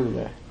sober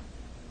today.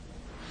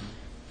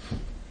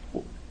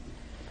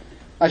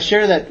 I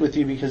share that with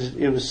you because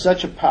it was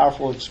such a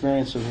powerful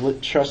experience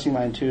of trusting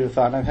my intuitive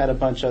thought. And I've had a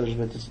bunch of others,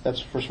 but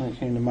that's the first one that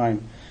came to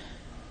mind.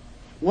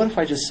 What if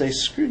I just say,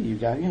 screw you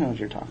guys, you know what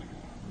you're talking about.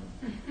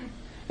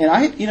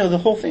 And the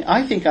whole thing,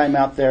 I think I'm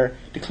out there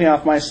to clean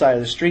off my side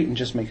of the street and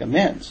just make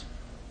amends.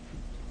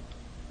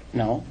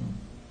 No.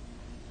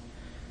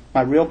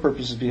 My real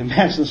purpose is to be a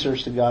maximum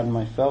service to God and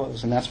my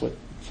fellows, and that's what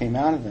came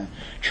out of that.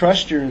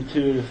 Trust your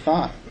intuitive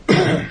thought.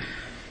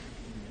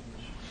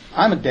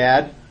 I'm a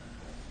dad.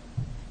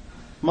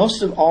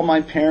 Most of all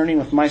my parenting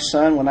with my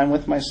son, when I'm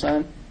with my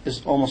son,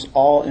 is almost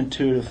all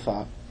intuitive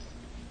thought.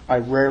 I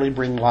rarely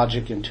bring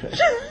logic into it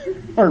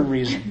or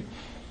reason.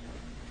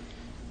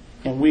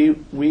 And we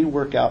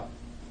work out.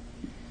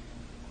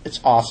 It's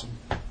awesome.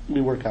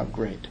 We work out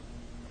great.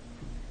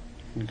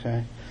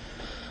 Okay?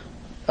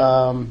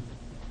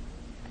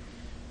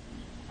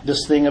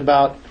 This thing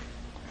about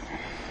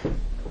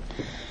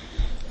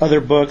other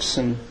books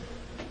and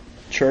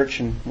church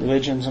and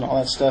religions and all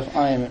that stuff,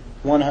 I am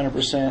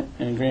 100%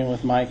 in agreement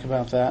with Mike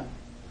about that.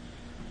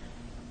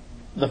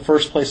 The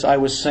first place I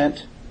was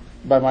sent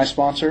by my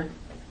sponsor,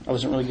 I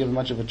wasn't really given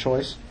much of a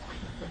choice,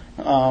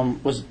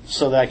 was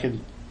so that I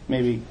could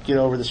maybe get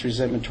over this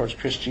resentment towards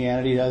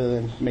Christianity other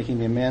than making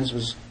the amends,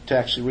 was to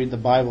actually read the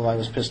Bible I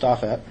was pissed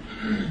off at.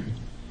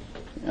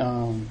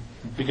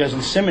 Because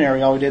in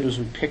seminary, all we did was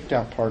we picked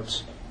out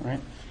parts, right?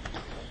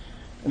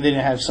 And then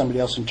I have somebody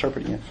else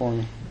interpreting it for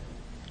me.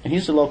 And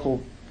he's a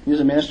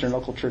minister in a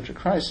local Church of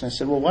Christ. And I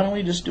said, well, why don't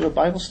we just do a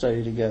Bible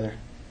study together?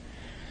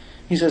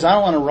 He says, I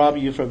don't want to rob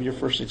you from your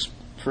first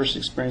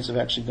experience of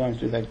actually going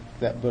through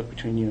that book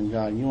between you and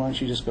God. Why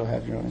don't you just go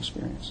have your own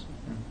experience?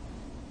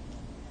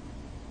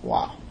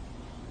 Wow.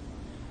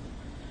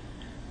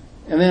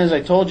 And then, as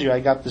I told you, I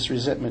got this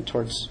resentment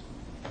towards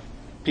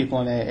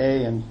people in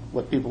AA, and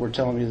what people were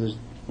telling me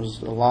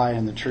was a lie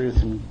and the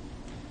truth,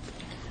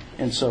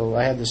 and so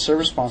I had this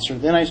service sponsor.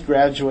 Then I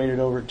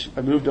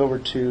I moved over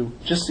to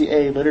just the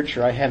AA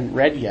literature I hadn't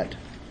read yet,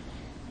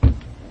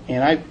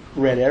 and I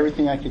read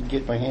everything I could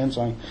get my hands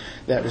on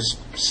that was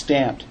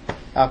stamped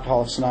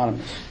Alcoholics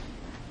Anonymous.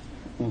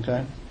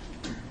 Okay,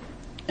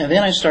 and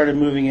then I started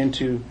moving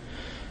into,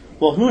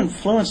 well, who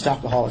influenced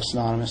Alcoholics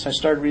Anonymous? I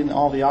started reading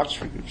all the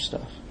Oxford Group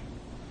stuff.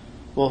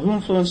 Well, who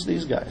influenced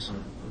these guys,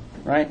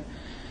 right?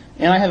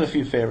 And I have a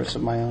few favorites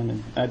of my own,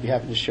 and I'd be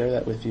happy to share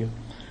that with you.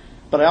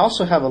 But I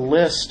also have a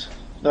list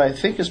that I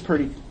think is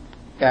pretty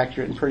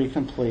accurate and pretty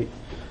complete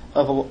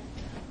of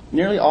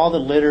nearly all the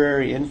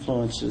literary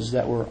influences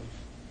that were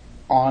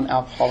on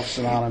Alcoholics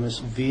Anonymous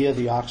via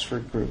the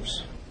Oxford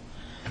groups.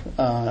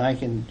 And I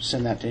can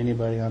send that to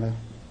anybody on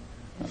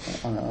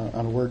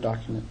on a Word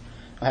document.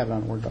 I have it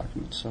on a Word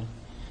document. So,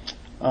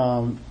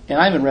 and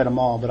I haven't read them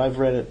all, but I've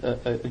read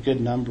a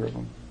good number of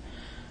them.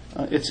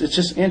 It's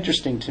just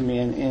interesting to me,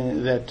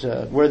 and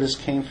that where this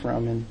came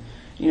from, and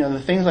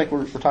the things like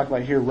we're talking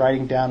about here,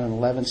 writing down an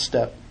 11th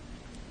step.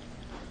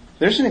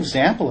 There's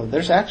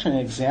actually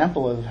an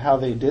example of how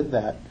they did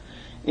that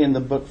in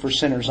the book For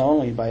Sinners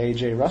Only by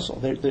A.J. Russell,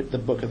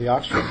 the book of the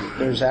Oxford Group.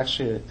 There's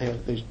actually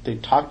they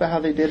talk about how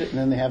they did it, and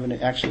then they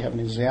actually have an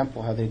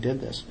example how they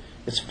did this.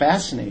 It's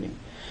fascinating.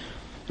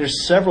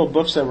 There's several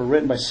books that were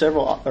written by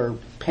or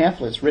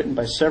pamphlets written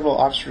by several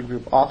Oxford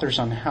Group authors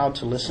on how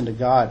to listen to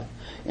God,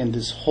 and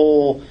this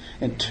whole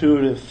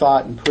intuitive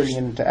thought and putting it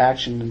into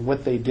action and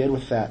what they did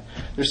with that.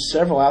 There's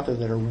several out there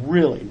that are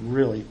really,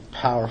 really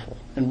powerful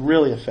and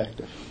really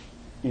effective,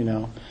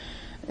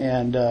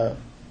 And,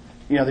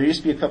 there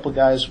used to be a couple of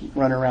guys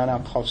running around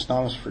Alcoholics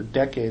Anonymous for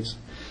decades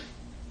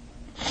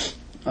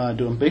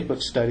doing big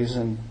book studies,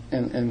 and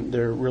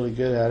they're really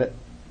good at it.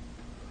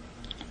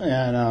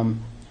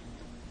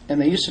 And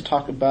they used to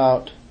talk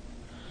about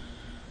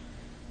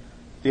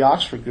the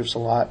Oxford groups a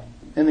lot.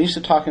 And they used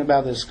to talk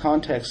about this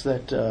context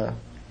that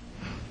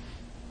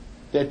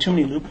they had too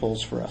many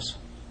loopholes for us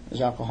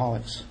as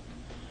alcoholics.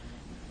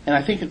 And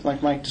I think,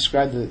 like Mike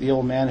described, the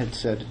old man had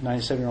said,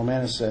 97-year-old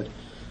man had said,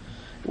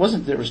 it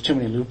wasn't that there was too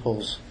many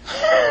loopholes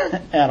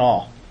at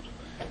all.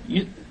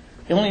 The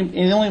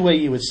only way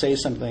you would say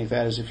something like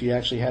that is if you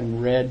actually hadn't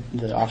read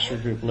the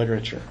Oxford Group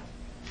literature.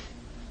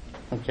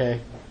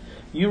 Okay?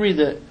 You read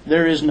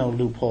there is no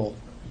loophole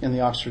in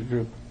the Oxford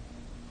Group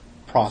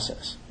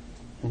process.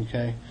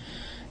 Okay?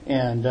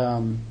 And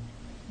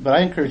but I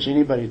encourage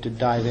anybody to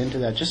dive into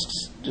that,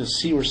 just to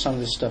see where some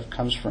of this stuff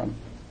comes from.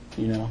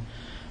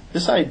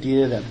 This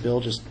idea that Bill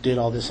just did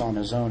all this on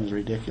his own is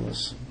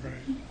ridiculous.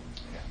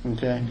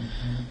 Okay,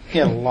 he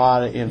had a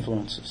lot of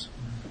influences,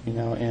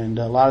 and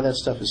a lot of that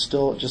stuff is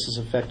still just as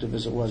effective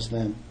as it was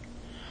then.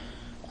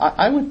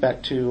 I went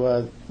back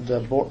to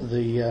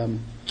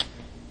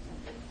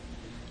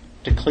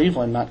to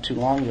Cleveland not too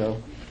long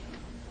ago.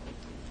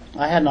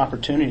 I had an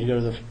opportunity to go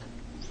to the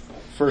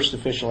first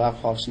official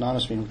Alcoholics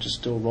Anonymous meeting, which is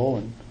still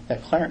rolling,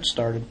 that Clarence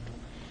started.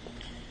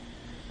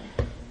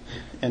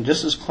 And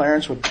just as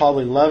Clarence would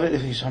probably love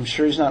it, I'm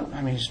sure he's not,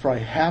 he's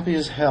probably happy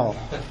as hell.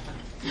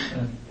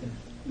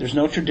 There's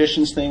no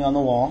traditions thing on the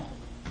wall.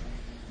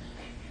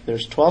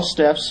 There's 12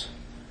 steps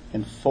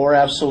and 4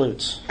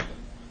 absolutes.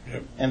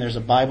 Yep. And there's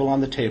a Bible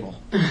on the table.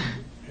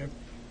 Yep.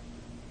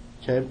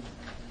 Okay?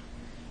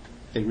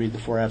 They read the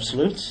 4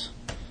 absolutes,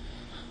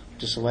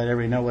 just to let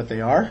everybody know what they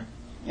are.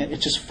 And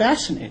it's just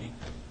fascinating.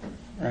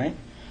 Right?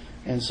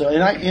 And so,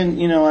 I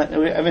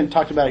haven't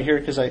talked about it here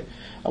because I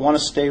want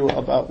to stay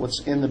about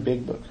what's in the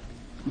big book.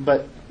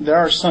 But there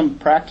are some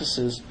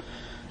practices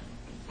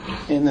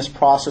in this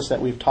process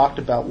that we've talked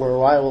about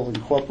where I will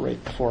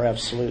incorporate the 4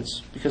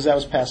 absolutes, because that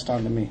was passed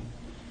on to me.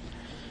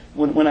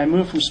 When I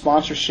moved from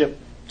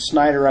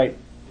Snyderite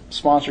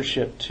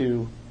sponsorship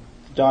to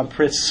Don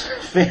Pritz's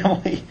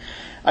family,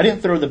 I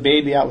didn't throw the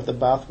baby out with the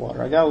bathwater.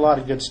 I got a lot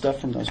of good stuff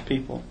from those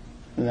people.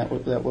 And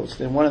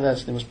and one of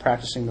those was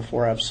practicing the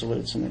 4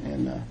 absolutes,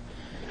 and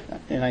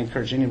I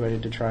encourage anybody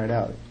to try it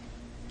out.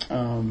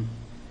 And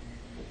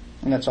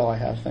that's all I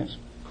have. Thanks.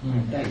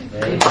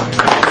 Thank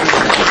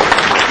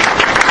you.